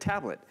the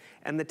tablet.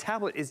 And the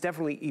tablet is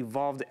definitely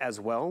evolved as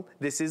well.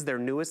 This is their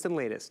newest and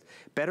latest.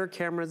 Better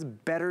cameras,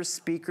 better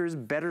speakers,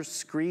 better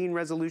screen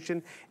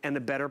resolution, and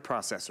a better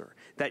processor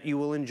that you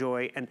will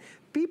enjoy, and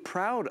be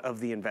proud of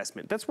the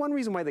investment. That's one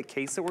reason why the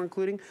case that we're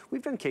including,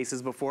 we've done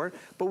cases before,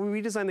 but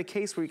we redesigned the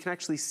case where you can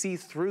actually see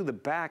through the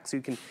back so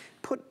you can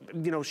put,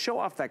 you know, show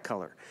off that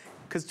color.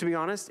 Because to be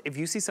honest, if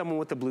you see someone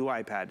with the blue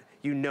iPad,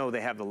 you know they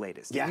have the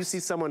latest. Yes. If you see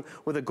someone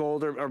with a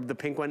gold or the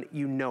pink one,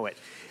 you know it.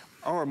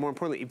 Or more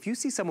importantly, if you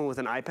see someone with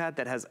an iPad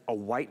that has a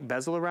white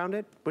bezel around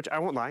it, which I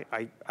won't lie,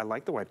 I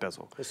like the white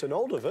bezel. It's an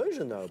older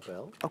version though,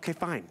 Bill. Okay,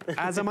 fine,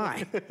 as am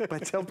I,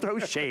 but don't throw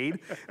shade.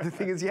 The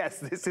thing is, yes,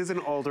 this is an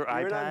older iPad.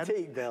 You're an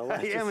antique, Bill. I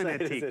am an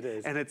antique,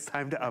 and it's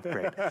time to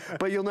upgrade.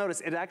 But you'll notice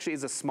it actually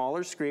is a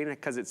smaller screen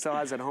because it still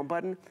has that home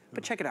button,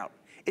 but check it out.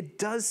 It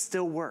does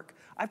still work.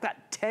 I've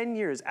got 10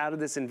 years out of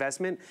this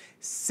investment,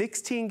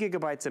 16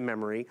 gigabytes of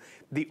memory,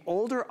 the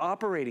older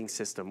operating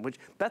system, which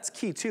that's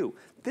key too.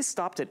 This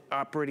stopped at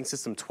operating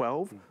system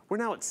 12. We're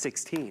now at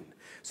 16.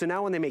 So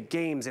now when they make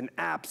games and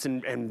apps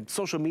and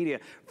social media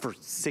for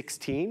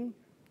 16,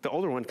 the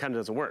older one kind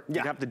of doesn't work.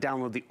 Yeah. You have to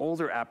download the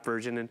older app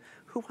version, and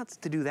Who wants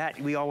to do that?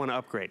 We all want to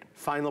upgrade.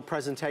 Final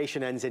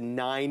presentation ends in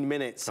 9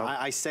 minutes. Oh.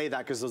 I say that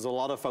because there's a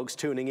lot of folks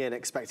tuning in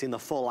expecting the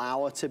full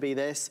hour to be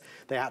this.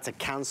 They had to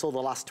cancel the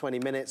last 20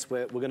 minutes.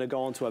 We're going to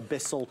go on to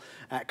Abyssal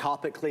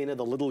carpet cleaner,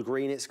 the little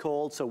green it's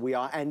called. So we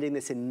are ending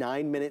this in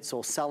 9 minutes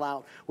or sell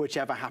out,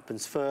 whichever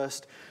happens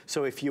first.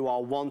 So if you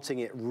are wanting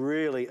it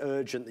really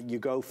urgent that you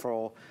go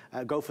for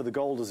the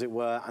gold, as it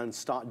were, and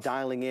start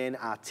dialing in.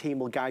 Our team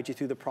will guide you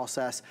through the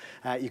process.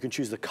 You can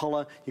choose the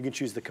color, you can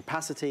choose the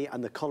capacity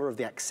and the color of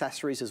the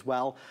accessories as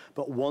well.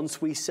 But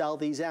once we sell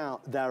these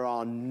out, there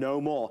are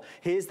no more.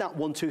 Here's that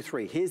 1, 2,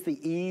 3. Here's the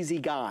easy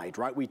guide,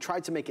 right? We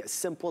tried to make it as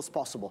simple as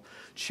possible.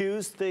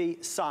 Choose the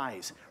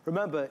size.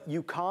 Remember,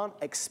 you can't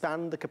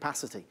expand the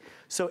capacity.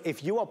 So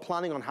if you are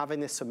planning on having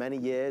this for many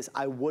years,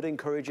 I would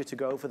encourage you to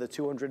go for the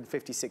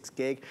 256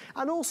 gig.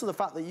 And also the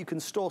fact that you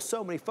can store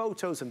so many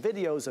photos and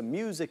videos and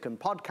music and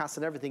podcasts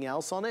and everything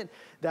else on it.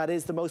 That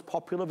is the most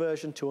popular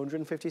version,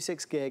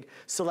 256 gig.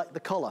 Select the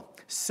color.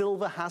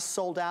 Silver has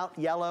sold out.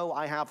 Yellow,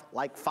 I have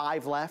like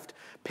 5 left.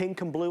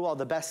 Pink and blue are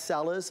the best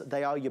sellers.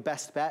 They are your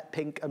best bet.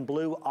 Pink and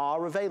blue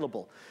are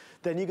available.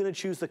 Then you're going to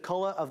choose the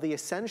color of the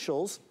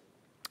essentials.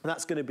 And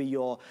that's going to be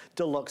your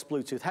Deluxe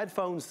Bluetooth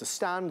headphones, the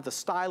stand, the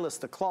stylus,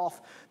 the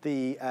cloth,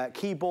 the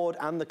keyboard,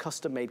 and the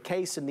custom-made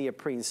case and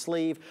neoprene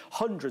sleeve.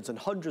 Hundreds and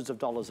hundreds of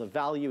dollars of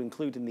value,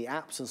 including the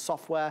apps and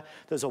software.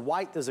 There's a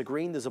white, there's a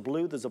green, there's a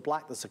blue, there's a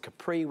black, there's a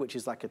capri, which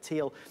is like a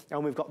teal,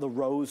 and we've got the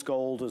rose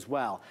gold as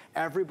well.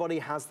 Everybody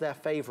has their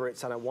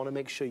favorites, and I want to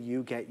make sure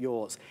you get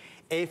yours.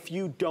 If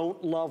you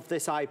don't love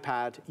this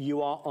iPad,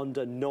 you are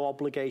under no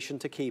obligation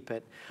to keep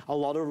it. A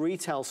lot of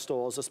retail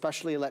stores,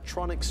 especially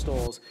electronic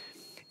stores,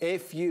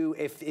 if you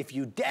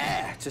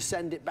dare to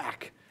send it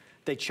back,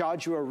 they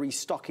charge you a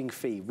restocking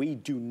fee. We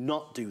do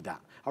not do that.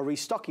 A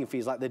restocking fee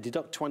is like they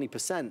deduct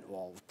 20%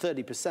 or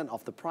 30%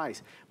 off the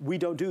price. We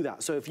don't do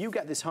that. So if you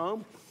get this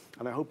home,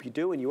 and I hope you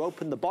do, and you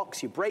open the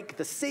box, you break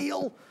the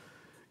seal,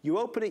 you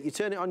open it, you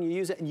turn it on, you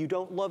use it, and you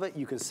don't love it,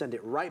 you can send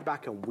it right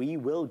back and we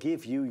will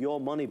give you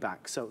your money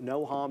back. So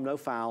no harm, no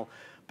foul.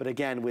 But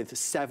again, with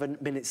 7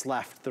 minutes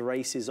left, the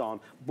race is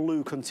on.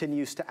 Blue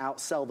continues to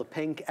outsell the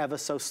pink ever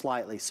so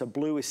slightly. So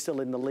blue is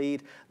still in the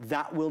lead.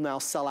 That will now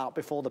sell out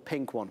before the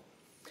pink one.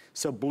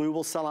 So blue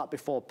will sell out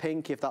before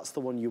pink if that's the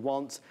one you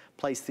want.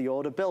 Place the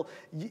order. Bill,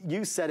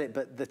 you said it,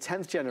 but the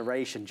 10th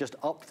generation just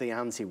upped the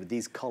ante with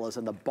these colors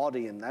and the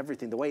body and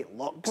everything, the way it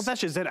looks. Well,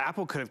 that's just it.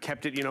 Apple could have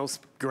kept it, you know,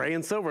 gray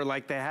and silver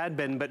like they had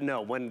been, but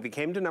no, when they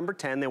came to number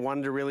 10, they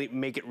wanted to really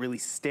make it really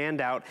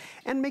stand out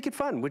and make it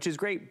fun, which is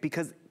great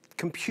because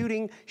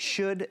computing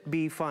should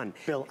be fun.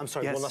 Bill, I'm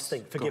sorry, yes. One last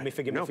thing. Forgive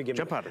me.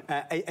 Jump out.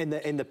 In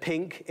the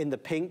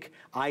pink,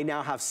 I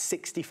now have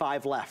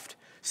 65 left.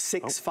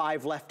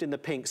 5 left in the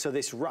pink. So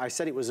this, I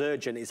said it was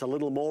urgent. It's a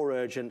little more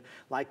urgent.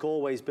 Like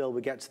always, Bill,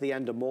 we get to the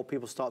end and more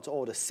people start to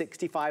order.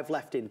 65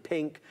 left in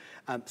pink.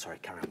 Sorry,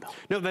 carry on, Bill.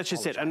 No, that's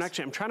just it. I'm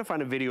trying to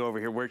find a video over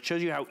here where it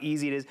shows you how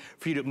easy it is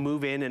for you to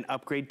move in and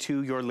upgrade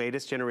to your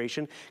latest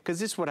generation.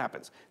 Because this is what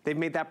happens. They've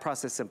made that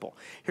process simple.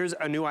 Here's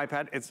a new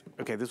iPad.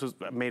 Okay, this was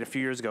made a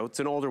few years ago. It's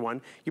an older one.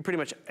 You pretty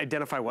much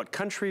identify what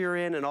country you're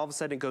in, and all of a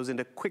sudden it goes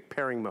into quick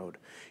pairing mode.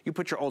 You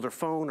put your older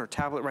phone or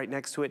tablet right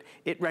next to it.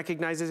 It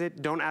recognizes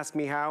it. Don't ask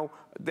me how.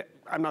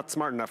 I'm not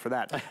smart enough for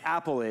that.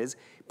 Apple is.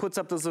 Puts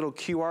up this little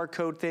QR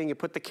code thing. You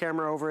put the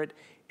camera over it.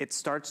 It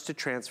starts to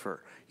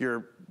transfer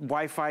your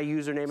Wi-Fi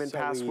username and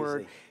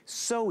password.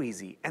 So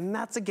easy. And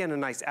that's, again, a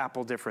nice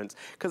Apple difference.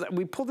 Because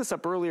we pulled this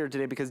up earlier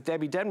today because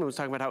Debbie Denman was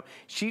talking about how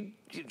she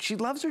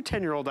loves her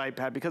 10-year-old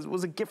iPad because it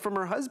was a gift from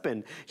her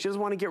husband. She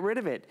doesn't want to get rid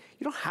of it.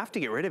 You don't have to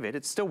get rid of it.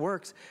 It still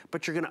works.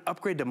 But you're going to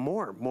upgrade to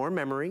more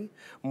memory,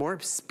 more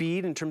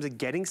speed in terms of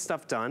getting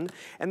stuff done.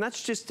 And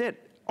that's just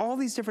it. All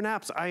these different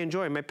apps I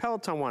enjoy. My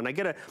Peloton one, I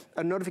get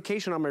a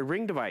notification on my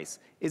Ring device.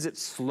 Is it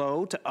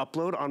slow to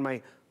upload on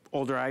my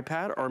older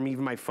iPad or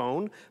even my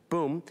phone?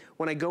 Boom.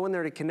 When I go in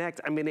there to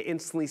connect, I'm gonna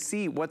instantly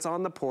see what's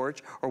on the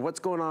porch or what's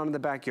going on in the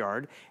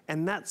backyard.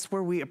 And that's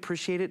where we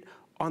appreciate it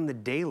on the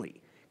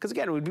daily. Because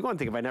again, it would be one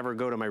thing if I never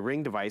go to my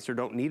Ring device or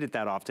don't need it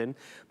that often,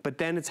 but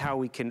then it's how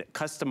we can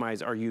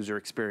customize our user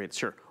experience.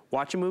 Sure,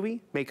 watch a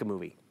movie, make a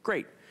movie.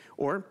 Great.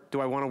 Or do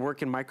I want to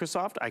work in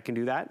Microsoft? I can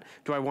do that.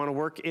 Do I want to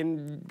work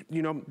in,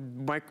 you know,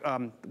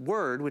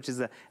 Word, which is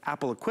the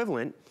Apple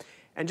equivalent?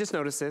 And just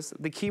notice this,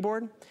 the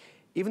keyboard,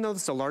 even though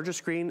this is a larger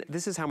screen,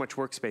 this is how much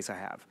workspace I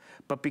have.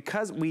 But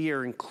because we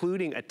are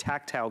including a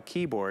tactile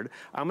keyboard,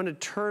 I'm going to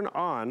turn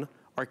on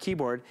our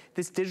keyboard.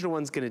 This digital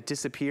one's going to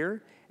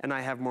disappear, and I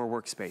have more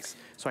workspace.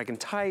 So I can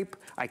type,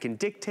 I can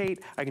dictate,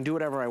 I can do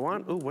whatever I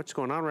want. Ooh, what's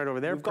going on right over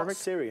there? You've got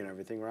Siri and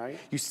everything, right?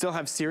 You still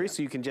have Siri,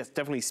 so you can just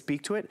definitely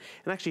speak to it.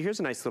 And actually, here's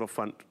a nice little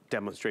fun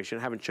demonstration.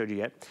 I haven't showed you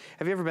yet.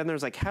 Have you ever been there?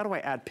 It's like, how do I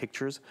add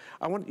pictures?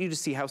 I want you to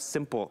see how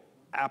simple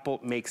Apple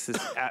makes this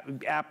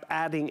app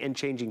adding and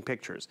changing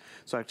pictures.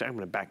 So actually, I'm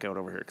gonna back out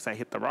over here because I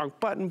hit the wrong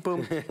button,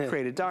 boom,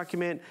 create a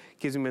document,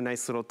 gives me a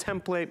nice little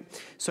template.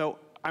 So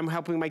I'm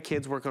helping my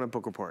kids work on a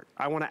book report.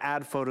 I want to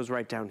add photos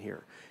right down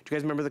here. Do you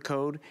guys remember the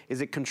code?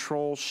 Is it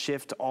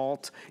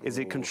Control-Shift-Alt? Is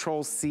it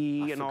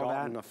Control-C and all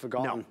that? I've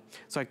forgotten. No.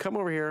 So I come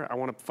over here, I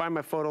want to find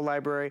my photo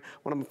library,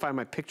 I want to find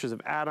my pictures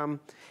of Adam,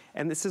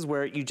 and this is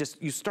where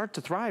you start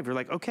to thrive. You're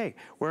like, okay,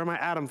 where are my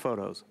Adam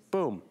photos?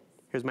 Boom.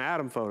 Here's my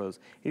Adam photos.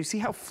 And you see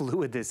how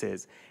fluid this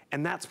is.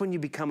 And that's when you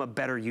become a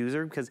better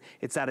user because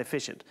it's that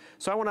efficient.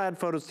 So I want to add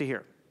photos to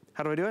here.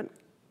 How do I do it?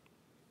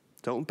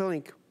 Don't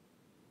blink.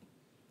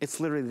 It's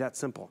literally that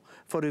simple.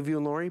 Photo of you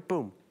and Lori,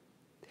 boom.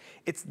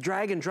 It's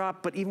drag and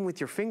drop, but even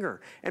with your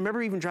finger. And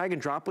remember, even drag and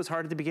drop was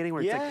hard at the beginning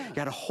where it's like, you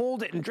gotta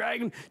hold it and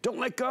drag and don't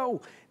let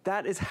go.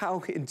 That is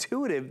how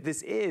intuitive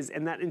this is.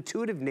 And that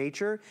intuitive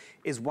nature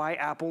is why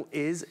Apple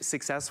is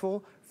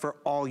successful for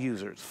all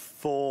users.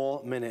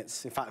 4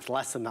 minutes, in fact,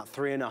 less than that,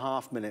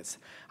 3.5 minutes.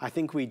 I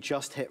think we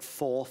just hit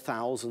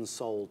 4,000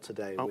 sold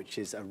today, which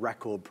is a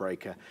record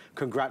breaker.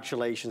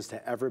 Congratulations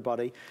to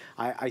everybody.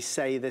 I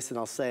say this and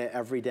I'll say it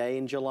every day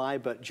in July,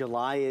 but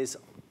July is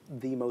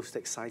the most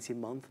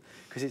exciting month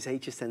because it's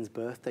HSN's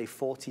birthday,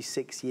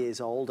 46 years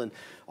old. And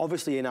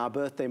obviously in our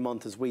birthday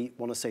month, as we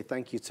want to say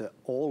thank you to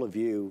all of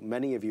you,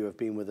 many of you have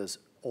been with us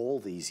all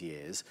these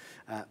years.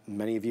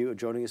 Many of you are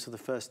joining us for the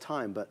first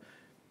time, but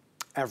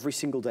every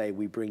single day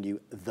we bring you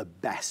the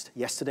best.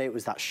 Yesterday it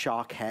was that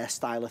shark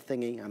hairstyler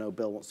thingy. I know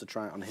Bill wants to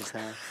try it on his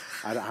hair.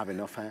 I don't have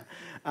enough hair.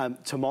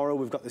 Tomorrow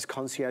we've got this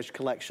concierge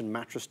collection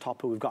mattress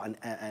topper. We've got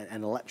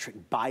an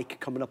electric bike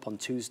coming up on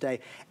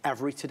Tuesday.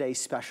 Every Today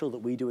special that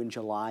we do in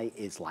July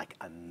is like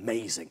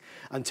amazing.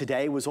 And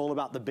today was all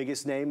about the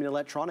biggest name in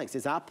electronics.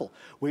 It's Apple.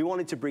 We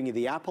wanted to bring you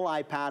the Apple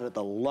iPad at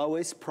the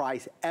lowest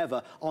price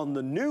ever on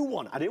the new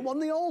one. I didn't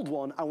want the old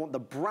one. I want the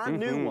brand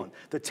new one.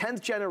 The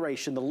 10th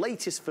generation, the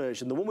latest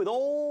version, the one with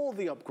all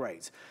the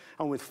upgrades.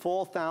 And with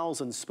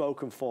 4,000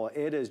 spoken for,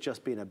 it has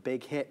just been a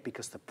big hit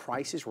because the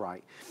price is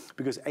right.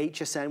 Because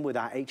HSN, with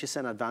our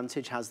HSN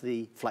Advantage, has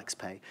the flex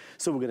pay.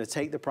 So we're going to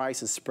take the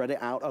price and spread it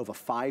out over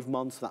 5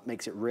 months. That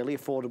makes it really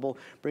affordable.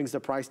 Brings the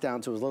price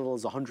down to as little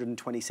as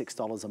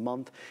 $126 a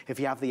month. If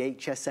you have the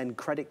HSN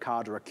credit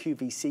card or a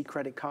QVC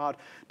credit card,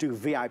 do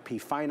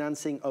VIP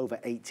financing over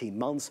 18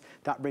 months.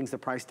 That brings the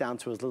price down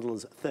to as little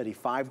as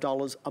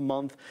 $35 a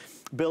month.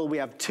 Bill, we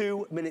have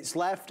 2 minutes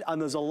left,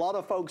 and there's a lot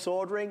of folks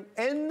ordering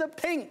in the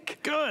pink.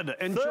 Good,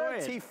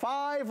 enjoy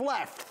 35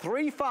 left,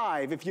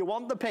 35 if you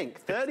want the pink.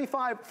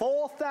 35,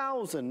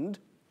 4,000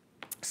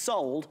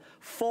 sold,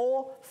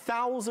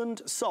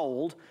 4,000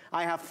 sold.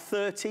 I have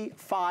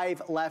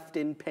 35 left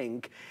in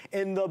pink.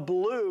 In the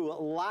blue,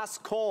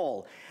 last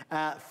call.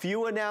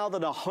 Fewer now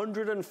than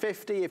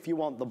 150 if you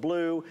want the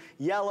blue.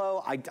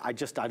 Yellow, I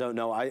don't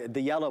know.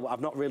 The yellow,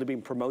 I've not really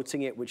been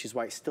promoting it, which is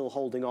why it's still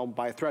holding on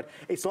by a thread.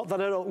 It's not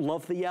that I don't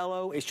love the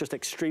yellow, it's just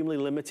extremely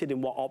limited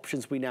in what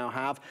options we now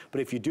have.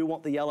 But if you do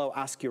want the yellow,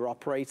 ask your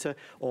operator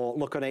or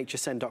look on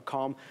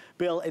hsn.com.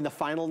 Bill, in the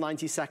final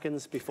 90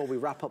 seconds before we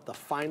wrap up the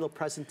final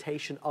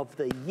presentation of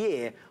the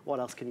year, what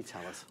else can you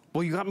tell us?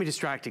 Well, you got me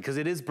distracted because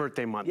it is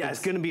birthday month. Yes.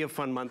 It's going to be a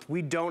fun month.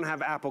 We don't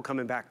have Apple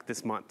coming back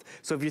this month.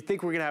 So if you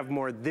think we're going to have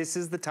more, this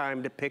is the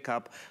time to pick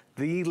up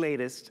the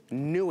latest,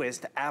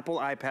 newest Apple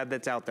iPad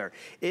that's out there.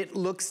 It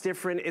looks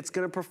different. It's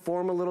going to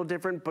perform a little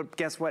different, but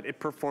guess what? It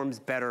performs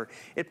better.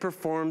 It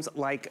performs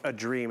like a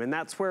dream. And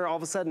that's where all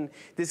of a sudden,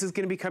 this is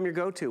going to become your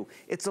go-to.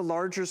 It's a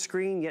larger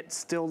screen, yet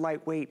still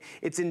lightweight.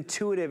 It's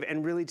intuitive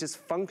and really just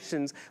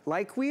functions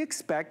like we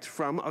expect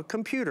from a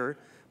computer,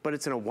 but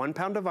it's in a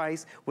 1-pound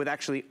device with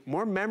actually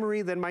more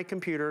memory than my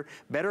computer,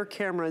 better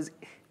cameras,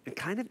 and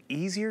kind of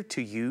easier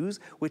to use,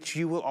 which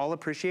you will all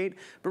appreciate.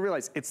 But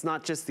realize, it's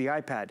not just the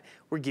iPad.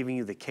 We're giving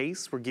you the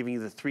case, we're giving you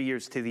the 3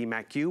 years to the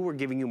Mac U, we're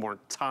giving you more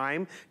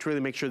time to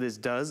really make sure this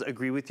does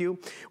agree with you.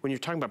 When you're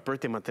talking about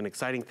birthday month and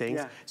exciting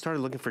things, started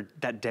looking for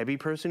that Debbie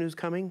person who's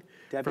coming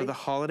for the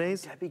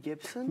holidays. Debbie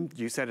Gibson?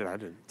 You said it, I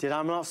didn't. Did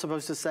I not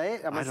supposed to say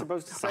it? Am I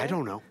supposed to say it? I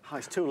don't know. Oh,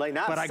 it's too late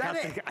now. But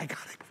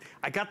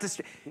I got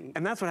this,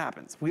 and that's what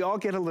happens. We all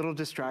get a little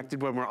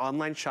distracted when we're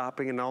online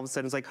shopping, and all of a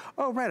sudden it's like,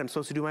 oh, right, I'm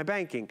supposed to do my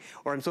banking,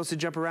 or I'm supposed to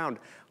jump around.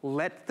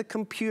 Let the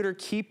computer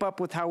keep up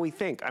with how we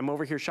think. I'm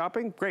over here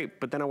shopping, great,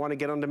 but then I want to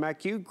get onto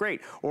Mac U,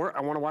 great. Or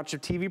I want to watch a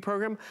TV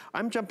program,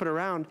 I'm jumping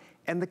around,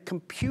 and the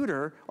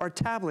computer or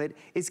tablet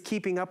is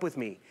keeping up with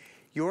me.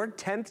 Your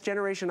 10th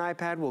generation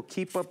iPad will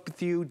keep up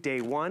with you day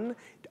one,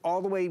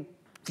 all the way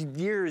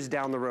years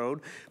down the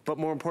road, but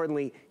more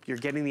importantly, you're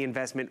getting the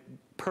investment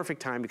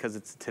perfect time because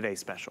it's today's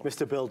special.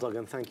 Mr. Bill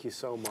Duggan, thank you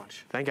so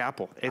much. Thank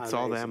Apple. It's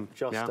all them.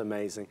 Just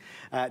amazing.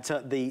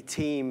 To the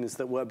teams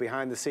that work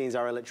behind the scenes,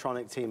 our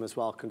electronic team as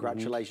well,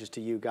 congratulations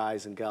to you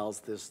guys and girls.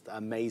 This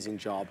amazing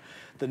job.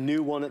 The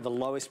new one at the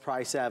lowest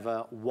price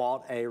ever.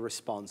 What a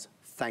response.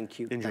 Thank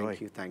you, enjoy.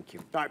 Thank you, thank you.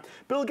 All right,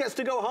 Bill gets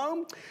to go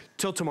home.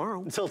 Till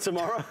tomorrow. Until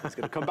tomorrow. He's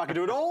going to come back and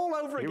do it all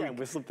over again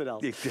with something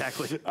else.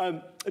 Exactly.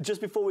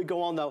 Just before we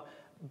go on though,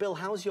 Bill,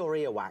 how's your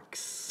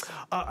earwax?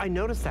 I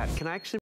noticed that. Can I actually